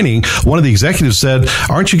of the training, one of the executives said,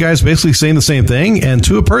 aren't you guys basically saying the same thing? And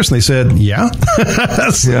to a person, they said, yeah.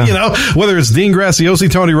 You know, whether it's Dean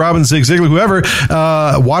Graziosi, Tony Robbins, Zig Ziglar, whoever,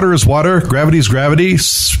 water is water, gravity is gravity,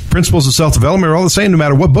 principles of self-development are all the same no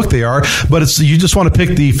matter what book they are. But you just want to pick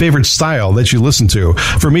pick the favorite style that you listen to.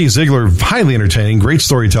 For me, Ziglar, highly entertaining, great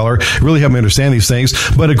storyteller, really helped me understand these things,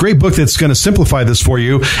 but a great book that's going to simplify this for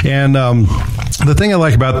you. And the thing I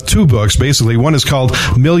like about two books, basically, one is called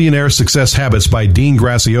Millionaire Success Habits by Dean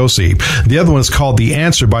Graziosi. The other one is called The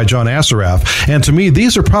Answer by John Assaraf. And to me,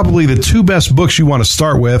 these are probably the two best books you want to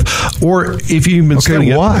start with, or if you've been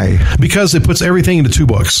studying it. Why? Because it puts everything into two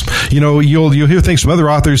books. You'll hear things from other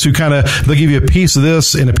authors who they'll give you a piece of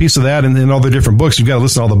this and a piece of that and all the different books. You've got to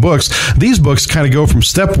listen to all the books. These books kind of go from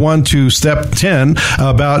step 1 to step 10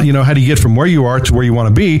 about, how do you get from where you are to where you want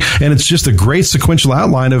to be. And it's just a great sequential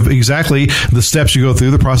outline of exactly the steps you go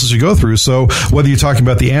through, the process you go through. So whether you're talking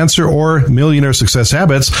about The Answer or Millionaire Success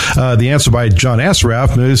Habits, The Answer by John Assaraf,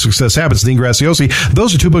 Millionaire Success Habits, Dean Graziosi,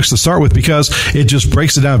 those are two books to start with because it just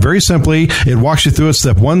breaks it down very simply. It walks you through it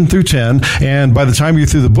step 1 through 10. And by the time you're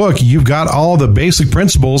through the book, you've got all the basic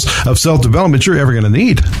principles of self-development you're ever going to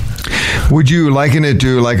need. Would you liken it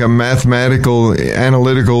to like a mathematical,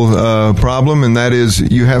 analytical problem? And that is,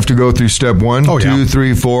 you have to go through step 1, 2,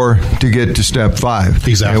 3, 4 to get to step 5.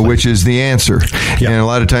 Exactly. Which is the answer. Yep. And a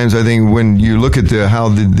lot of times I think when you look at how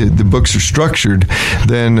the books are structured,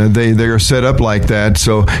 then they are set up like that.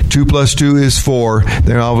 So 2 plus 2 is 4.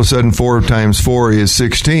 Then all of a sudden 4 times 4 is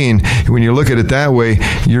 16. When you look at it that way,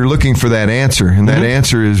 you're looking for that answer. And that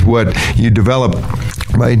answer is what you develop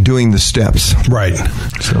by doing the steps. Right.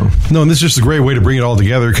 So no, and this is just a great way to bring it all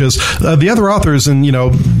together because the other authors, and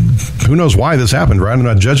who knows why this happened, right? I'm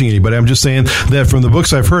not judging anybody. I'm just saying that from the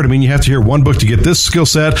books I've heard, you have to hear one book to get this skill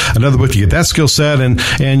set, another book to get that skill set, and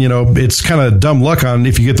it's kind of dumb luck on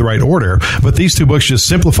if you get the right order. But these two books just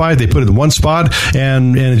simplify it. They put it in one spot,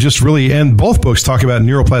 and it just really, and both books talk about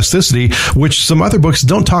neuroplasticity, which some other books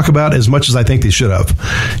don't talk about as much as I think they should have.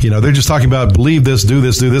 They're just talking about believe this, do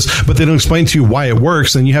this, but they don't explain to you why it works.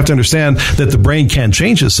 And you have to understand that the brain can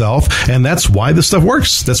change itself, and that's why this stuff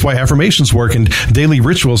works. That's why affirmations work and daily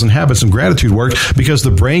rituals and habits and gratitude work, because the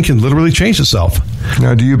brain can literally change itself.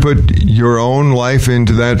 Now, do you put your own life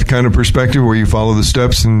into that kind of perspective where you follow the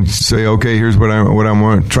steps and say, okay, here's what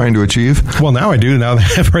I'm trying to achieve? Well, now I do. Now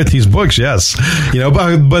that I've read these books, yes.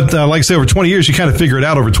 But like I say, over 20 years, you kind of figure it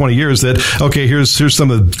out over 20 years that, okay, here's some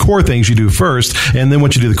of the core things you do first, and then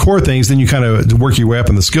once you do the core things, then you kind of work your way up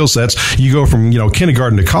in the skill sets. You go from,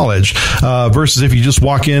 kindergarten to college, versus if you just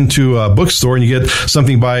walk into a bookstore and you get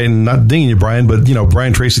something by, not dinging you, Brian, but,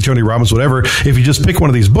 Brian Tracy, Tony Robbins, whatever. If you just pick one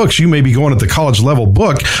of these books, you may be going at the college level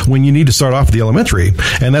book when you need to start off at the elementary.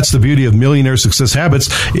 And that's the beauty of Millionaire Success Habits.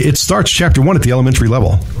 It starts chapter 1 at the elementary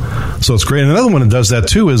level. So it's great. And another one that does that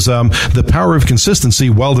too is The Power of Consistency,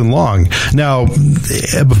 Weldon Long. Now,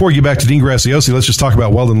 before we get back to Dean Graziosi, let's just talk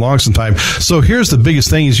about Weldon Long sometime. So here's the biggest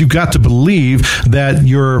thing is you've got to believe that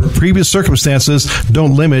your previous circumstances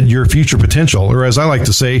don't limit your future potential. Or as I like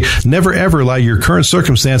to say, never ever allow your current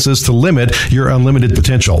circumstances to limit your unlimited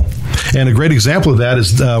potential. And a great example of that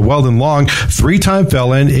is Weldon Long, 3-time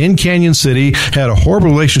felon in Canyon City, had a horrible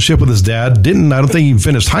relationship with his dad, I don't think he even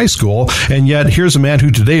finished high school, and yet here's a man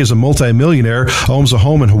who today is a multimillionaire, owns a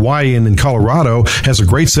home in Hawaii and in Colorado, has a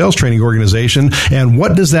great sales training organization, and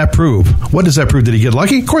what does that prove? What does that prove? Did he get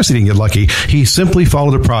lucky? Of course he didn't get lucky. He simply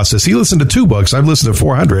followed a process. He listened to 2 books. I've listened to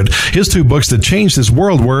 400. His 2 books that changed his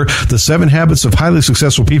world were The 7 Habits of Highly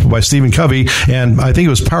Successful People by Stephen Covey, and I think it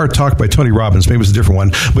was Power Talk by Tony Robbins. Maybe it was a different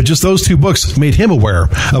one. But just those 2 books made him aware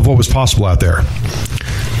of what was possible out there.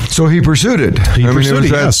 So he pursued it. It was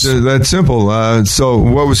that simple. So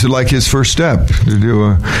what was it like his first step to do?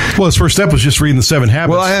 Well, his first step was just reading the 7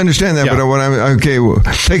 Habits. Well, I understand that,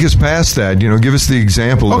 but take us past that. Give us the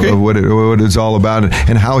example of what it's all about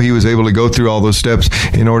and how he was able to go through all those steps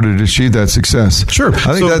in order to achieve that success. Sure.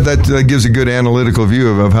 I think that gives a good analytical view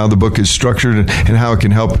of how the book is structured and how it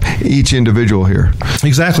can help each individual here.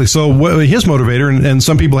 Exactly. So his motivator, and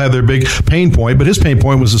some people have their big pain point, but his pain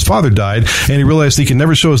point was his father died, and he realized he could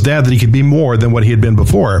never show his dad that he could be more than what he had been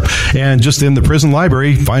before. And just in the prison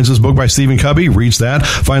library, finds this book by Stephen Covey, reads that,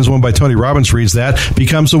 finds one by Tony Robbins, reads that,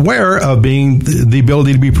 becomes aware of being the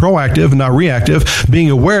ability to be proactive and not reactive, being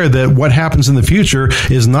aware that what happens in the future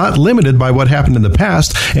is not limited by what happened in the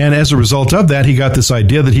past. And as a result of that, he got this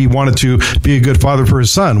idea that he wanted to be a good father for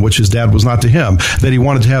his son, which his dad was not to him, that he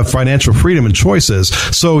wanted to have financial freedom and choices.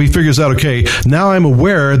 So he figures out, okay, now I'm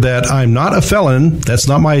aware that I'm not a felon. That's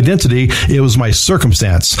not my identity. It was my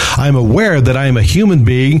circumstance. thoughts. I'm aware that I am a human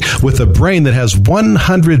being with a brain that has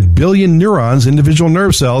 100 billion neurons, individual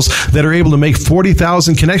nerve cells, that are able to make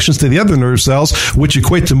 40,000 connections to the other nerve cells, which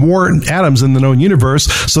equate to more atoms in the known universe.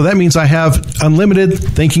 So that means I have unlimited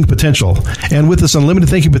thinking potential. And with this unlimited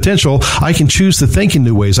thinking potential, I can choose to think in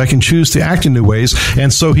new ways. I can choose to act in new ways.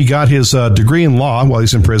 And so he got his degree in law while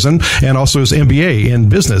he's in prison, and also his MBA in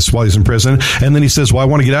business while he's in prison. And then he says, well, I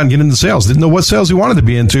want to get out and get into sales. Didn't know what sales he wanted to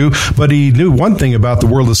be into, but he knew one thing about the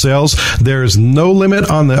world of sales. There's no limit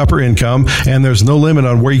on the upper income, and there's no limit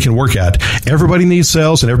on where you can work at. Everybody needs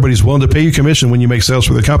sales, and everybody's willing to pay you commission when you make sales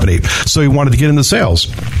for the company. So he wanted to get into sales.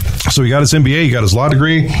 So he got his MBA, he got his law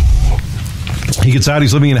degree. He gets out,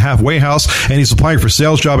 he's living in a halfway house, and he's applying for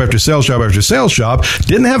sales job after sales job after sales job.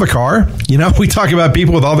 Didn't have a car. You know, we talk about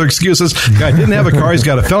people with all their excuses. Guy didn't have a car. He's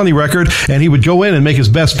got a felony record, and he would go in and make his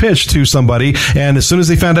best pitch to somebody, and as soon as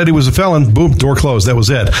they found out he was a felon, boom, door closed. That was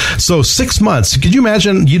it. So 6 months. Could you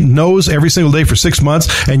imagine you nose every single day for 6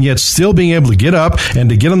 months, and yet still being able to get up and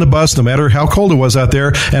to get on the bus, no matter how cold it was out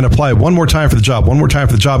there, and apply one more time for the job, one more time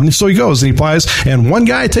for the job. And so he goes, and he applies, and one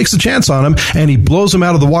guy takes a chance on him, and he blows him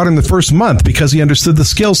out of the water in the first month because he understood the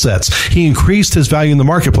skill sets. He increased his value in the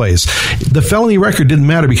marketplace. The felony record didn't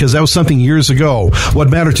matter because that was something years ago. What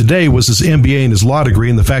mattered today was his MBA and his law degree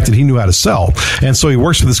and the fact that he knew how to sell. And so he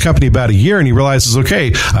works for this company about a year, and he realizes,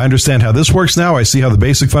 okay, I understand how this works now. I see how the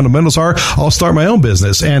basic fundamentals are. I'll start my own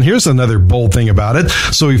business. And here's another bold thing about it.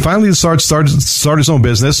 So he finally started his own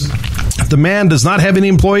business. The man does not have any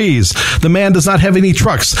employees. The man does not have any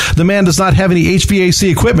trucks. The man does not have any HVAC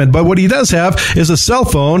equipment. But what he does have is a cell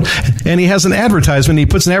phone, and he has an advertisement. He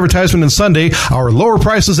puts an advertisement in Sunday, our lower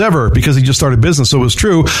prices ever, because he just started business, so it was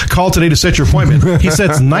true. Call today to set your appointment. He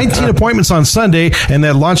sets 19 appointments on Sunday, and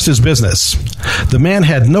that launched his business. The man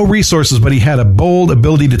had no resources, but he had a bold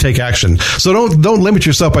ability to take action. So don't limit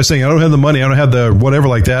yourself by saying, I don't have the money, I don't have the whatever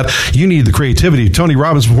like that. You need the creativity. Tony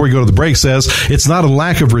Robbins, before we go to the break, says it's not a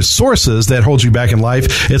lack of resources that holds you back in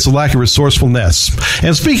life. It's a lack of resourcefulness.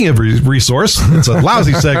 And speaking of resource, it's a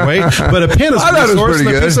lousy segue, but a pen is a resource, and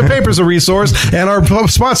a piece of paper is a resource, and our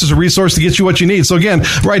sponsors a resource to get you what you need. So again,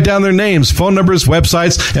 write down their names, phone numbers,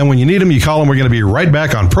 websites, and when you need them, you call them. We're going to be right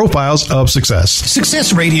back on Profiles of Success.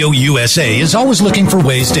 Success Radio USA is always looking for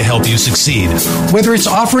ways to help you succeed. Whether it's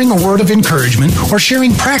offering a word of encouragement or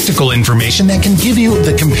sharing practical information that can give you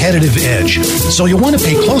the competitive edge. So you'll want to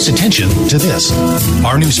pay close attention to this.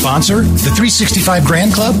 Our new sponsor, the 365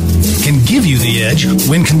 Grand Club, can give you the edge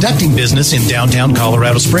when conducting business in downtown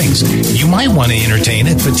Colorado Springs. You might want to entertain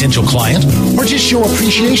a potential client or just show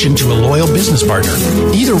appreciation to a loyal business partner.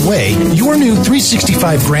 Either way, your new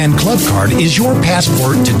 365 Grand Club card is your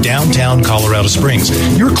passport to downtown Colorado Springs.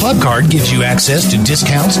 Your club card gives you access to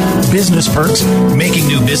discounts, business perks, making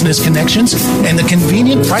new business connections, and the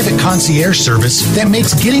convenient private concierge service that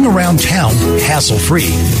makes getting around town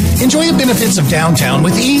hassle-free. Enjoy the benefits of downtown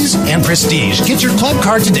with ease and prestige. Get your club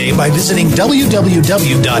card today by visiting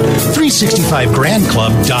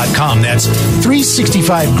www.365grandclub.com. That's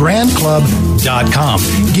 365grandclub.com.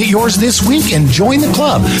 Get yours this week and join the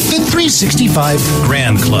club, the 365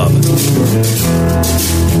 Grand Club.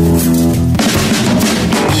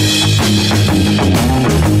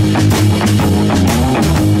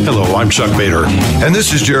 Hello, I'm Chuck Bader. And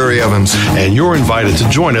this is Jerry Evans. And you're invited to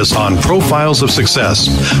join us on Profiles of Success,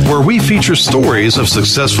 where we feature stories of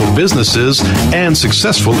successful businesses and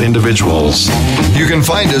successful individuals. You can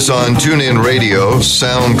find us on TuneIn Radio,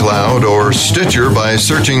 SoundCloud, or Stitcher by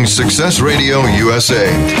searching Success Radio USA.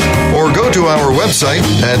 Or go to our website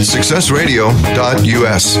at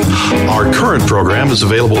successradio.us. Our current program is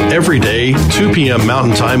available every day, 2 p.m.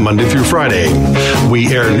 Mountain Time, Monday through Friday.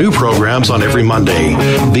 We air new programs on every Monday.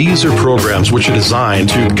 These are programs which are designed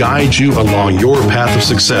to guide you along your path of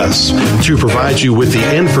success, to provide you with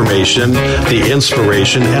the information, the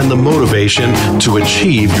inspiration, and the motivation to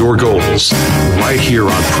achieve your goals. Right here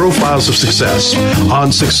on Profiles of Success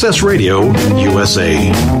on Success Radio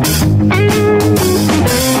USA.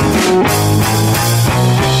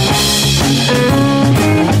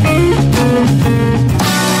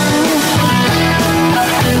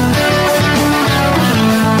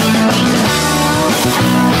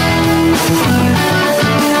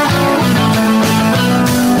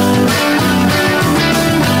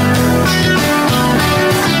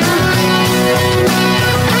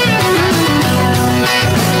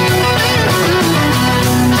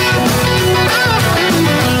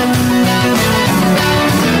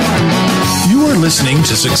 Listening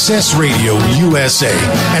to Success Radio USA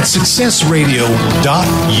at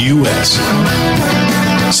successradio.us.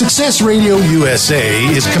 Success Radio USA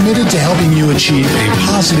is committed to helping you achieve a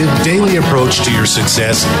positive daily approach to your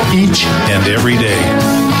success each and every day.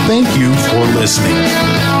 Thank you for listening.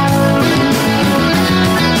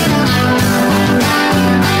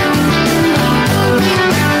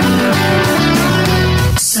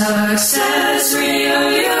 Success Radio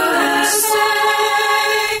USA.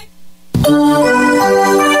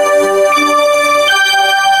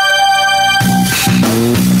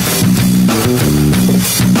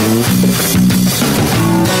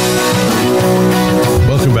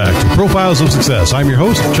 Welcome back to Profiles of Success. I'm your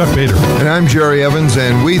host, Chuck Bader. And I'm Jerry Evans,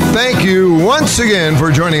 and we thank you once again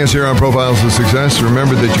for joining us here on Profiles of Success.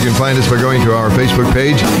 Remember that you can find us by going to our Facebook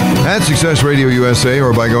page at Success Radio USA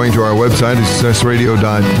or by going to our website at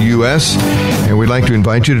successradio.us. And we'd like to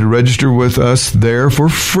invite you to register with us there for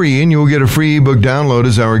free, and you'll get a free ebook download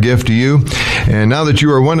as our gift to you. And now that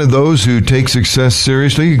you are one of those who take success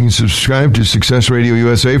seriously, you can subscribe to Success Radio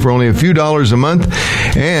USA for only a few dollars a month.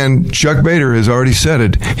 And Chuck Bader has already said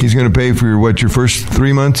it. He's going to pay for your first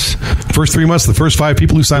 3 months? First 3 months, the first 5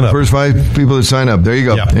 people who sign up. First 5 people that sign up. There you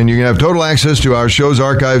go. Yep. And you can have total access to our show's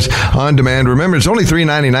archives on demand. Remember, it's only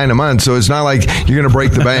 $3.99 a month, so it's not like you're going to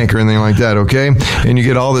break the bank or anything like that, okay? And you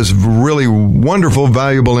get all this really wonderful,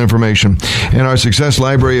 valuable information. And our Success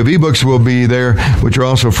Library of ebooks will be there, which are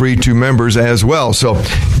also free to members as well. So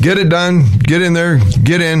get it done. Get in there.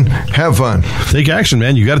 Get in. Have fun. Take action,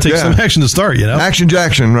 man. You got to take some action to start, you know? Action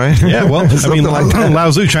Jackson, right? Yeah, well, I mean, like that. Lao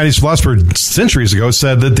Tzu, Chinese philosopher, centuries ago,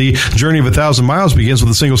 said that the journey of 1,000 miles begins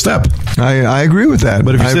with a single step. I agree with that.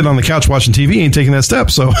 But if you sit on the couch watching TV, you ain't taking that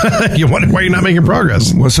step. So you wonder why you're not making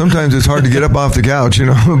progress. Well, sometimes it's hard to get up off the couch, you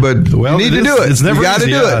know, but you need to do it. It's never you got to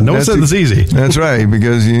easy. do it. No one said it's easy. That's right,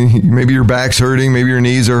 because maybe your back's hurting, maybe your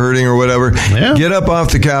knees are hurting or whatever. Yeah. Get up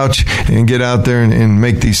off the couch and get out there and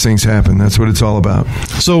make these things happen. That's what it's all about.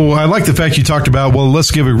 So I like the fact you talked about, well,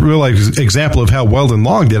 let's give a real example of how Weldon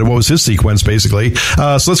Long did it. What was his sequence, basically?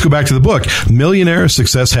 So let's go back to the book, Millionaire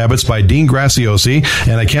Success Habits by Dean Graziosi.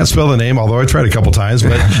 And I can't spell the name, although I tried a couple times.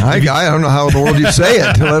 But I don't know how in the world you say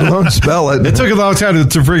it, let alone spell it. It took a long time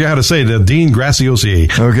to figure out how to say it, Dean Graziosi.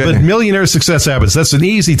 Okay. But Millionaire Success Habits, that's an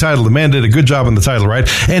easy title. The man did a good job on the title, right?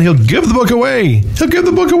 And he'll give the book away. He'll give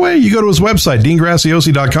the book away. You go to his website,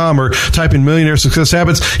 deangraziosi.com, or type in Millionaire Success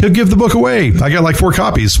Habits. He'll give the book away. I got like 4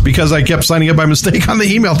 copies because I kept signing up by mistake on the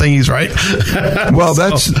email thingies, right? Well,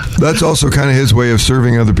 that's also kind of his way of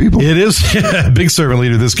serving other people. It is. Big servant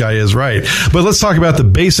leader this guy is, right? But let's talk about the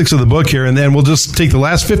basics of the book here, and then we'll just take the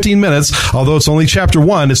last 15 minutes, although it's only chapter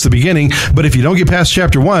 1, it's the beginning. But if you don't get past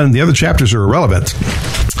chapter 1, the other chapters are irrelevant.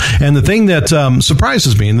 And the thing that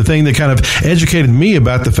surprises me and the thing that kind of educated me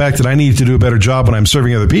about the fact that I need to do a better job when I'm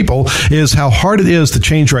serving other people is how hard it is to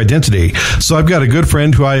change your identity. So I've got a good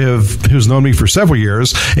friend who's known me for several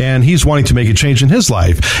years, and he's wanting to make a change in his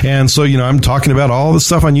life. And so, you know, I'm talking about all this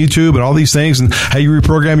stuff on YouTube and all these things and how you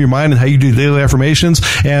reprogram your mind and how you do daily affirmations.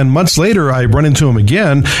 And months later, I run into him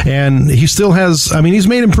again, and he still has, I mean, he's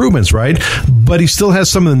made improvements, right? But he still has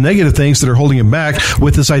some of the negative things that are holding him back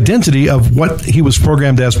with this identity of what he was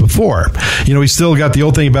programmed as before. You know, he's still got the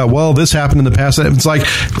old thing about, well, this happened in the past. It's like,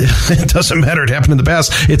 it doesn't matter. It happened in the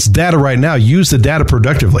past. It's data right now. Use the data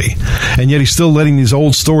productively. And yet he's still letting these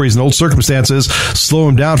old stories and old circumstances slow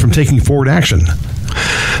him down from taking forward action.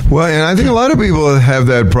 Well, and I think a lot of people have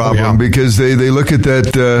that problem because they look at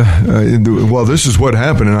that, well, this is what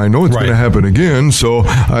happened, and I know it's going to happen again, so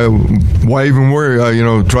why even worry,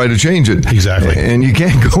 try to change it. Exactly. And you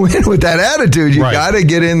can't go in with that attitude. You got to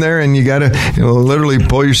get in there, and you got to literally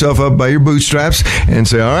pull yourself up by your bootstraps and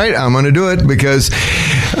say, all right, I'm going to do it, because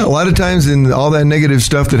a lot of times in all that negative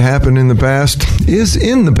stuff that happened in the past is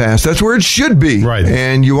in the past. That's where it should be. Right.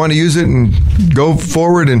 And you want to use it and go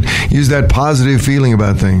forward and use that positive feeling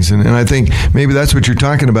about things. And I think maybe that's what you're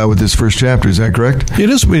talking about with this first chapter. Is that correct? It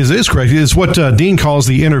is correct. It's what Dean calls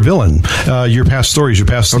the inner villain. Your past stories, your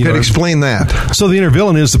past... Okay, explain that. So the inner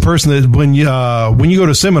villain is the person that when you go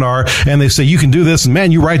to a seminar and they say, you can do this, and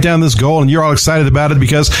man, you write down this goal and you're all excited about it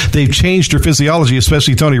because they've changed your physiology,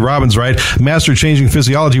 especially Tony Robbins, right? Master changing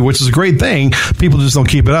physiology, which is a great thing. People just don't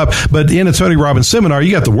keep it up. But in a Tony Robbins seminar,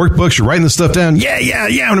 you got the workbooks, you're writing this stuff down. Yeah, I'm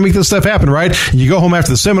going to make this stuff happen, right? And you go home after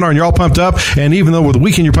the seminar and you're all pumped up. And even though with the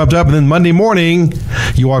weekend you're pumped up, and then Monday morning,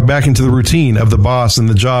 you walk back into the routine of the boss and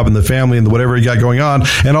the job and the family and whatever you got going on.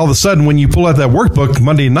 And all of a sudden, when you pull out that workbook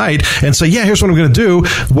Monday night and say, yeah, here's what I'm going to do,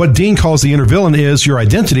 what Dean calls the inner villain is your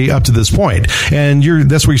identity up to this point. And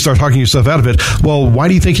that's where you start talking yourself out of it. Well, why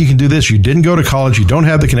do you think you can do this? You didn't go to college. You don't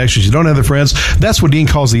have the connections. You don't have the friends. That's what Dean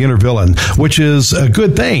calls the inner villain, which is a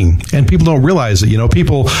good thing. And people don't realize it.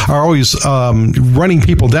 People are always running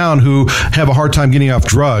people down who have a hard time getting off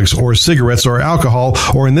drugs or cigarettes or alcohol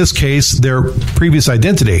or in this case, their previous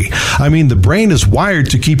identity. I mean, the brain is wired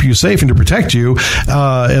to keep you safe and to protect you.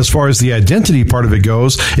 As far as the identity part of it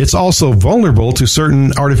goes, it's also vulnerable to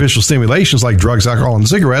certain artificial stimulations like drugs, alcohol, and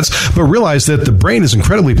cigarettes, but realize that the brain is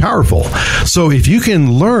incredibly powerful. So if you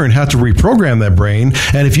can learn how to reprogram that brain,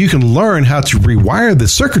 and if you can learn how to rewire the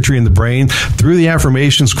circuitry in the brain through the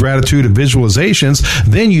affirmations, gratitude, and visualizations,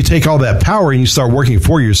 then you take all that power and you start working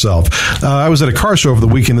for yourself. I was at a car show over the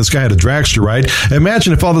weekend. This guy had a dragster, right?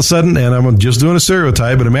 Imagine if all of a sudden, and I'm just doing a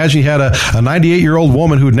stereotype, but imagine you had a 98-year-old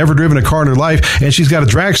woman who had never driven a car in her life, and she's got a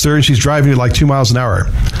dragster and she's driving at like 2 miles an hour.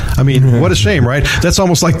 I mean, what a shame, right? That's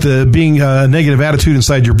almost like the being a negative attitude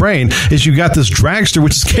inside your brain, is you got this dragster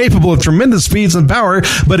which is capable of tremendous speeds and power,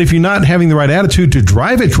 but if you're not having the right attitude to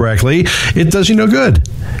drive it correctly, it does you no good.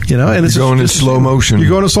 You know, and it's going in slow motion. You're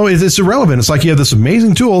going in slow. It's irrelevant. It's like you have this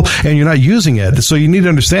amazing tool and you're not using it. So you need to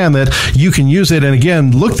understand that you can use it. And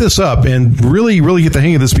again, look this up and really, really get the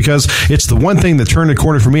hang of this, because it's the one thing that turned the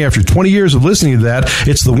corner for me after 20 years of listening to that.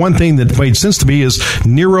 It's the one thing that made sense to me is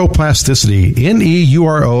neuroplasticity.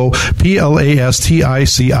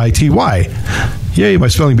 neuroplasticity. Yay, my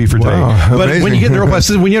spelling bee for today. Wow, but when you get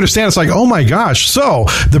neuroplasticity, when you understand, it's like, oh my gosh. So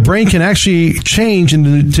the brain can actually change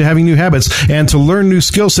into having new habits and to learn new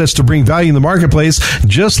skill sets to bring value in the marketplace,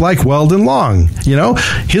 just like Weldon Long. You know,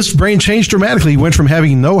 his brain changed dramatically. He went from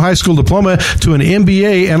having no high school diploma to an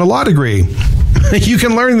MBA and a law degree. You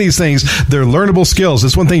can learn these things. They're learnable skills.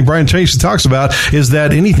 That's one thing Brian Tracy talks about, is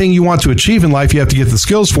that anything you want to achieve in life, you have to get the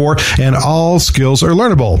skills for, and all skills are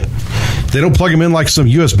learnable. They don't plug them in like some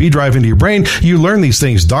USB drive into your brain. You learn these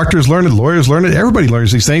things. Doctors learn it. Lawyers learn it. Everybody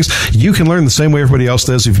learns these things. You can learn the same way everybody else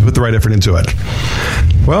does if you put the right effort into it.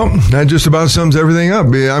 Well, that just about sums everything up.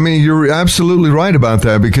 I mean, you're absolutely right about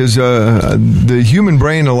that, because the human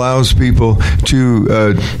brain allows people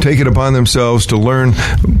to take it upon themselves to learn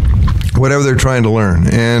whatever they're trying to learn.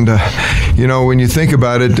 And, you know, when you think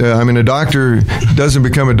about it, I mean, a doctor doesn't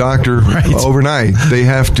become a doctor overnight. They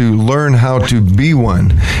have to learn how to be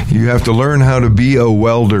one. You have to learn how to be a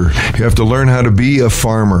welder. You have to learn how to be a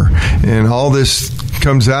farmer. And all this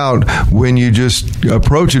comes out when you just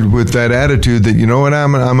approach it with that attitude that, you know what,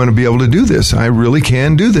 I'm going to be able to do this. I really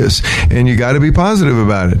can do this. And you got to be positive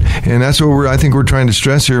about it. And that's what I think we're trying to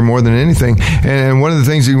stress here more than anything. And one of the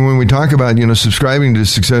things that when we talk about, you know, subscribing to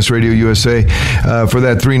Success Radio USA for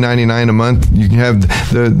that $3.99 a month, you can have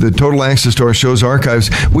the total access to our show's archives.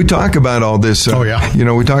 We talk about all this. You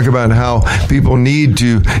know, we talk about how people need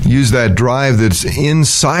to use that drive that's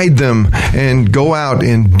inside them and go out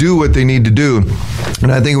and do what they need to do.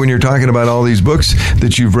 And I think when you're talking about all these books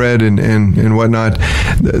that you've read and whatnot,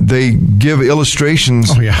 they give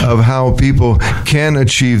illustrations of how people can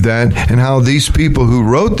achieve that, and how these people who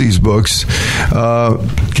wrote these books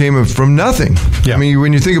came from nothing. I mean,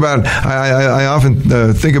 when you think about, I often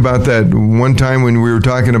think about that one time when we were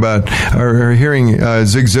talking about or hearing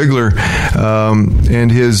Zig Ziglar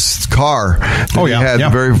and his car that he had, the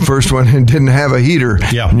very first one, and didn't have a heater.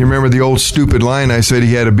 And you remember the old stupid line I said,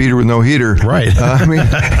 he had a beater with no heater. Right. I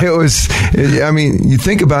mean, you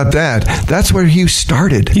think about that. That's where he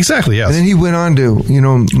started. Exactly, yes. And then he went on to, you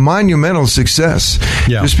know, monumental success.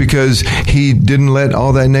 Just because he didn't let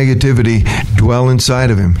all that negativity dwell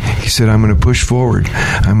inside of him. He said, I'm going to push forward.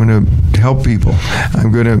 I'm going to help people.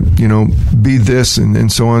 I'm going to, you know, be this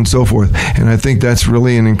and so on and so forth. And I think that's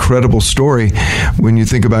really an incredible story. When you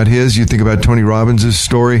think about you think about Tony Robbins'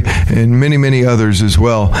 story and many, many others as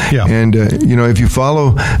well. And, you know, if you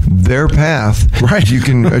follow their path, you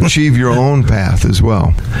can achieve your own path as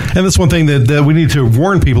well. And that's one thing that we need to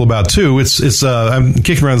warn people about too. It's I'm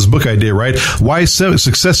kicking around this book idea, right? Why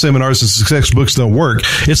success seminars and success books don't work.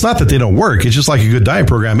 It's not that they don't work. It's just like a good diet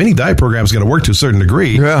program. Any diet program is going to work to a certain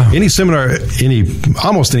degree. Any seminar,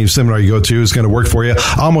 almost any seminar you go to is going to work for you.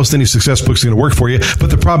 Almost any success book is going to work for you. But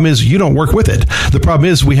the problem is you don't work with it. The problem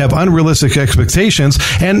is we have unrealistic expectations.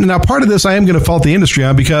 And now part of this I am going to fault the industry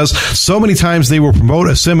on, because so many times they will promote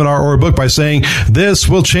a seminar or a book by saying, this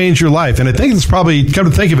will change your life. And I think it's probably, come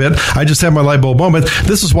to think of it, I just had my light bulb moment.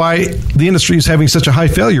 This is why the industry is having such a high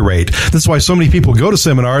failure rate. This is why so many people go to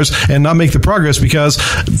seminars and not make the progress, because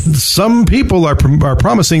some people are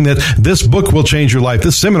promising that this book will change your life.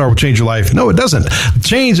 This seminar will change your life. No, it doesn't.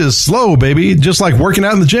 Change is slow, baby. Just like working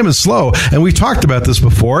out in the gym is slow. And we talked about this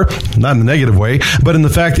before, not in a negative way, but in the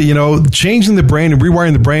fact that, you know, changing the brain and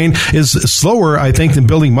rewiring the brain is slower, I think, than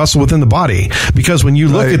building muscle within the body. Because when you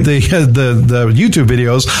look at the of YouTube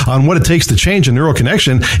videos on what it takes to change a neural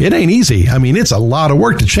connection. It ain't easy. I mean, it's a lot of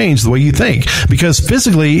work to change the way you think, because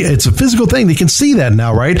physically, it's a physical thing. They can see that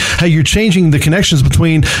now, right? How you're changing the connections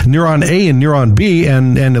between neuron A and neuron B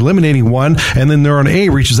and eliminating one, and then neuron A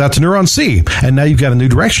reaches out to neuron C, and now you've got a new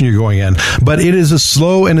direction you're going in. But it is as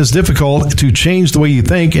slow and as difficult to change the way you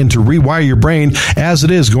think and to rewire your brain as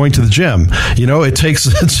it is going to the gym. You know, it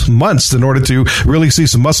takes months in order to really see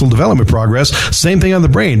some muscle development progress. Same thing on the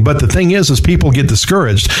brain. But the thing is people get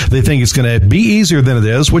discouraged. They think it's going to be easier than it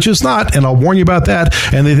is, which is not, and I'll warn you about that.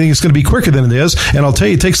 And they think it's going to be quicker than it is, and I'll tell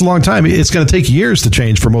you, it takes a long time. It's going to take years to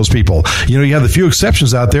change for most people. You know, you have the few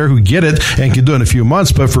exceptions out there who get it and can do it in a few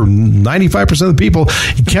months, but for 95% of the people,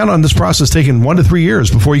 you count on this process taking 1 to 3 years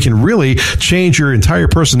before you can really change your entire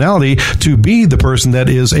personality to be the person that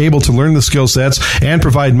is able to learn the skill sets and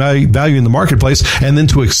provide value in the marketplace, and then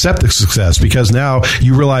to accept the success, because now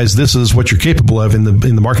you realize this is what you're capable of in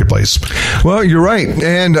the marketplace. Well, you're right.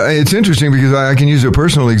 And it's interesting because I can use a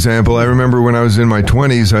personal example. I remember when I was in my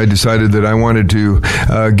 20s, I decided that I wanted to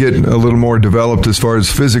get a little more developed as far as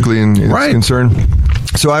physically is concerned.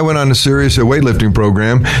 So I went on a serious weightlifting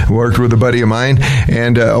program, worked with a buddy of mine,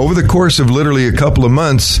 and over the course of literally a couple of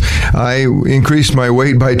months, I increased my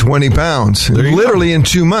weight by 20 pounds, literally in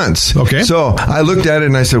 2 months. Okay. So I looked at it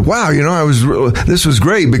and I said, wow, you know, this was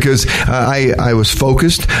great because I was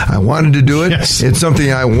focused. I wanted to do it. Yes. It's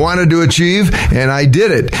something I wanted to achieve, and I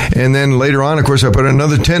did it. And then later on, of course, I put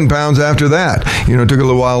another 10 pounds after that. You know, it took a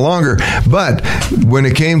little while longer. But when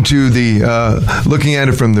it came to the looking at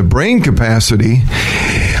it from the brain capacity,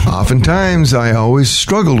 oftentimes I always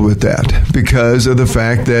struggled with that because of the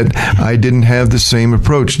fact that I didn't have the same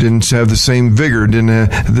approach, didn't have the same vigor, didn't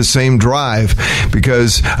have the same drive,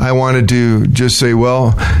 because I wanted to just say,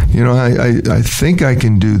 well, you know, I think I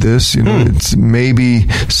can do this. You know, it's maybe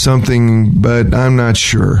something, but I'm not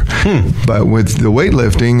sure. But with the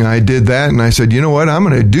weightlifting, I did that, and I said, you know what, I'm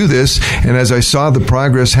going to do this. And as I saw the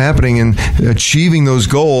progress happening and achieving those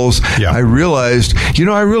goals, I realized, you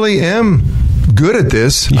know, I really am good at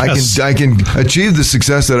this. Yes. I can achieve the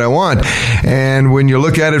success that I want. And when you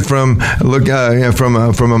look at it from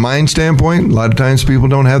a mind standpoint, a lot of times people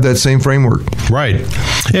don't have that same framework. Right.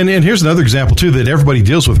 And here's another example too that everybody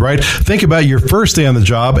deals with, right? Think about your first day on the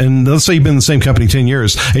job, and let's say you've been in the same company 10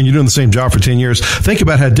 years and you're doing the same job for 10 years. Think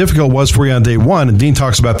about how difficult it was for you on day one. And Dean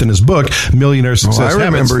talks about that in his book, Millionaire Success Habits. I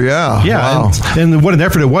remember, yeah. Wow. And what an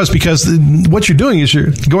effort it was, because what you're doing is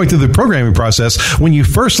you're going through the programming process. When you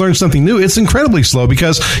first learn something new, it's incredibly slow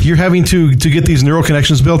because you're having to get these neural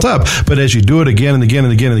connections built up. But as you do it again and again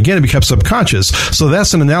and again and again, it becomes subconscious. So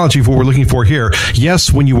that's an analogy of what we're looking for here.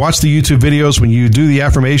 Yes, when you watch the YouTube videos, when you do the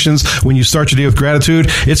affirmations, when you start your day with gratitude,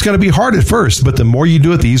 it's going to be hard at first, but the more you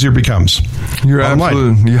do it, the easier it becomes. You're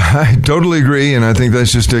absolutely, I totally agree, and I think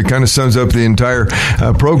that's just it kind of sums up the entire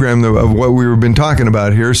program of what we've been talking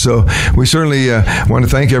about here. So we certainly want to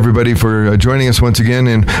thank everybody for joining us once again,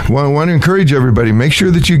 and want to encourage everybody, make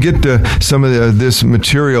sure that you get some of this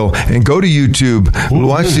material and go to YouTube,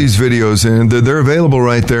 watch these videos, and they're available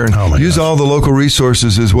right there. Use all the local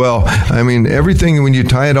resources as well. I mean, everything, when you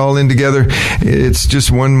tie it all in together, it's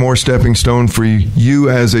just one more stepping stone for you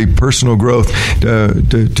as a personal growth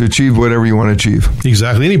to achieve whatever you want to achieve.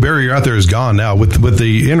 Exactly. Any barrier out there is gone now. With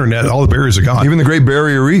the internet, all the barriers are gone. Even the Great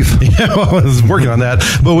Barrier Reef. Yeah, well, I was working on that.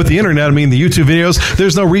 But with the internet, I mean, the YouTube videos,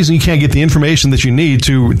 there's no reason you can't get the information that you need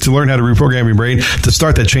to learn how to reprogram your brain to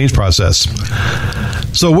start that change process.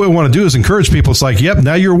 So what we want to do is encourage people. It's like, yep,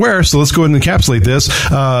 now you're aware, so let's go ahead and encapsulate this.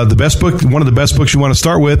 The best book, one of the best books you want to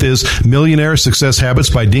start with is Millionaire Success Habits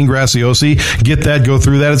by Dean Graziosi. Get that, go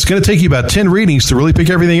through that. It's going to take you about 10 readings to really pick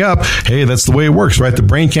everything up. Hey, that's the way it works, right? The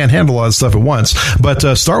brain can't handle a lot of stuff at once.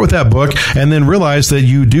 But start with that book and then realize that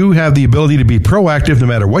you do have the ability to be proactive no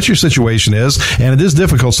matter what your situation is. And it is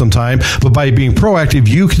difficult sometimes, but by being proactive,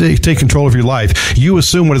 you can take control of your life. You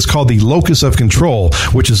assume what is called the locus of control,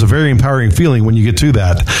 which is a very empowering feeling when you get to that.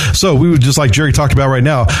 So we would, just like Jerry talked about right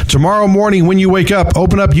now, tomorrow morning when you wake up,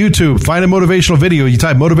 open up YouTube, find a motivational video. You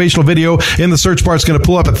type motivational video in the search bar. It's going to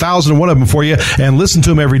pull up 1,001 of them for you, and listen to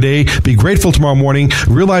them every day. Be grateful tomorrow morning.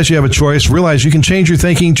 Realize you have a choice. Realize you can change your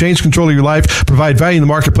thinking, change control of your life, provide value in the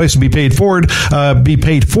marketplace, and be paid for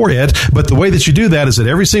it. But the way that you do that is that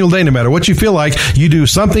every single day, no matter what you feel like, you do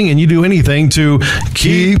something and you do anything to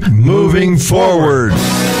keep moving forward.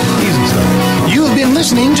 and stuff. You have been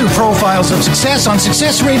listening to Profiles of Success on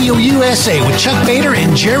Success Radio USA with Chuck Bader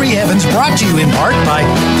and Jerry Evans, brought to you in part by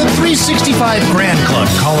the 365 Grand Club,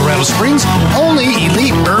 Colorado Springs' only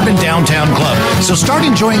elite urban downtown club. So start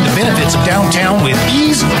enjoying the benefits of downtown with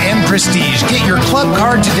ease and prestige. Get your club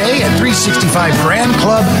card today at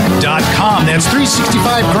 365grandclub.com. That's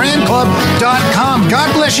 365grandclub.com.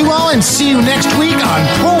 God bless you all, and see you next week on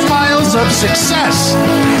Profiles of Success.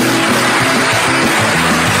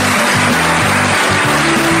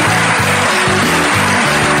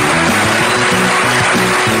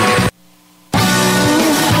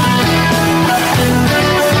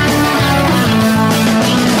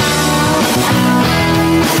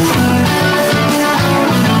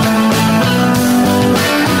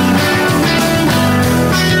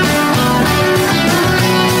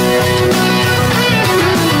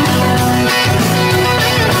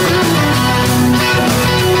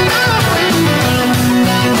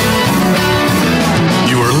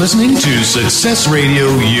 Listening to Success Radio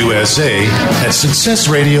USA at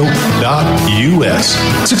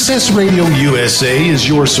successradio.us. Success Radio USA is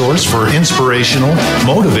your source for inspirational,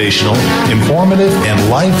 motivational, informative, and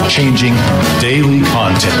life-changing daily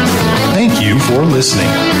content. Thank you for listening.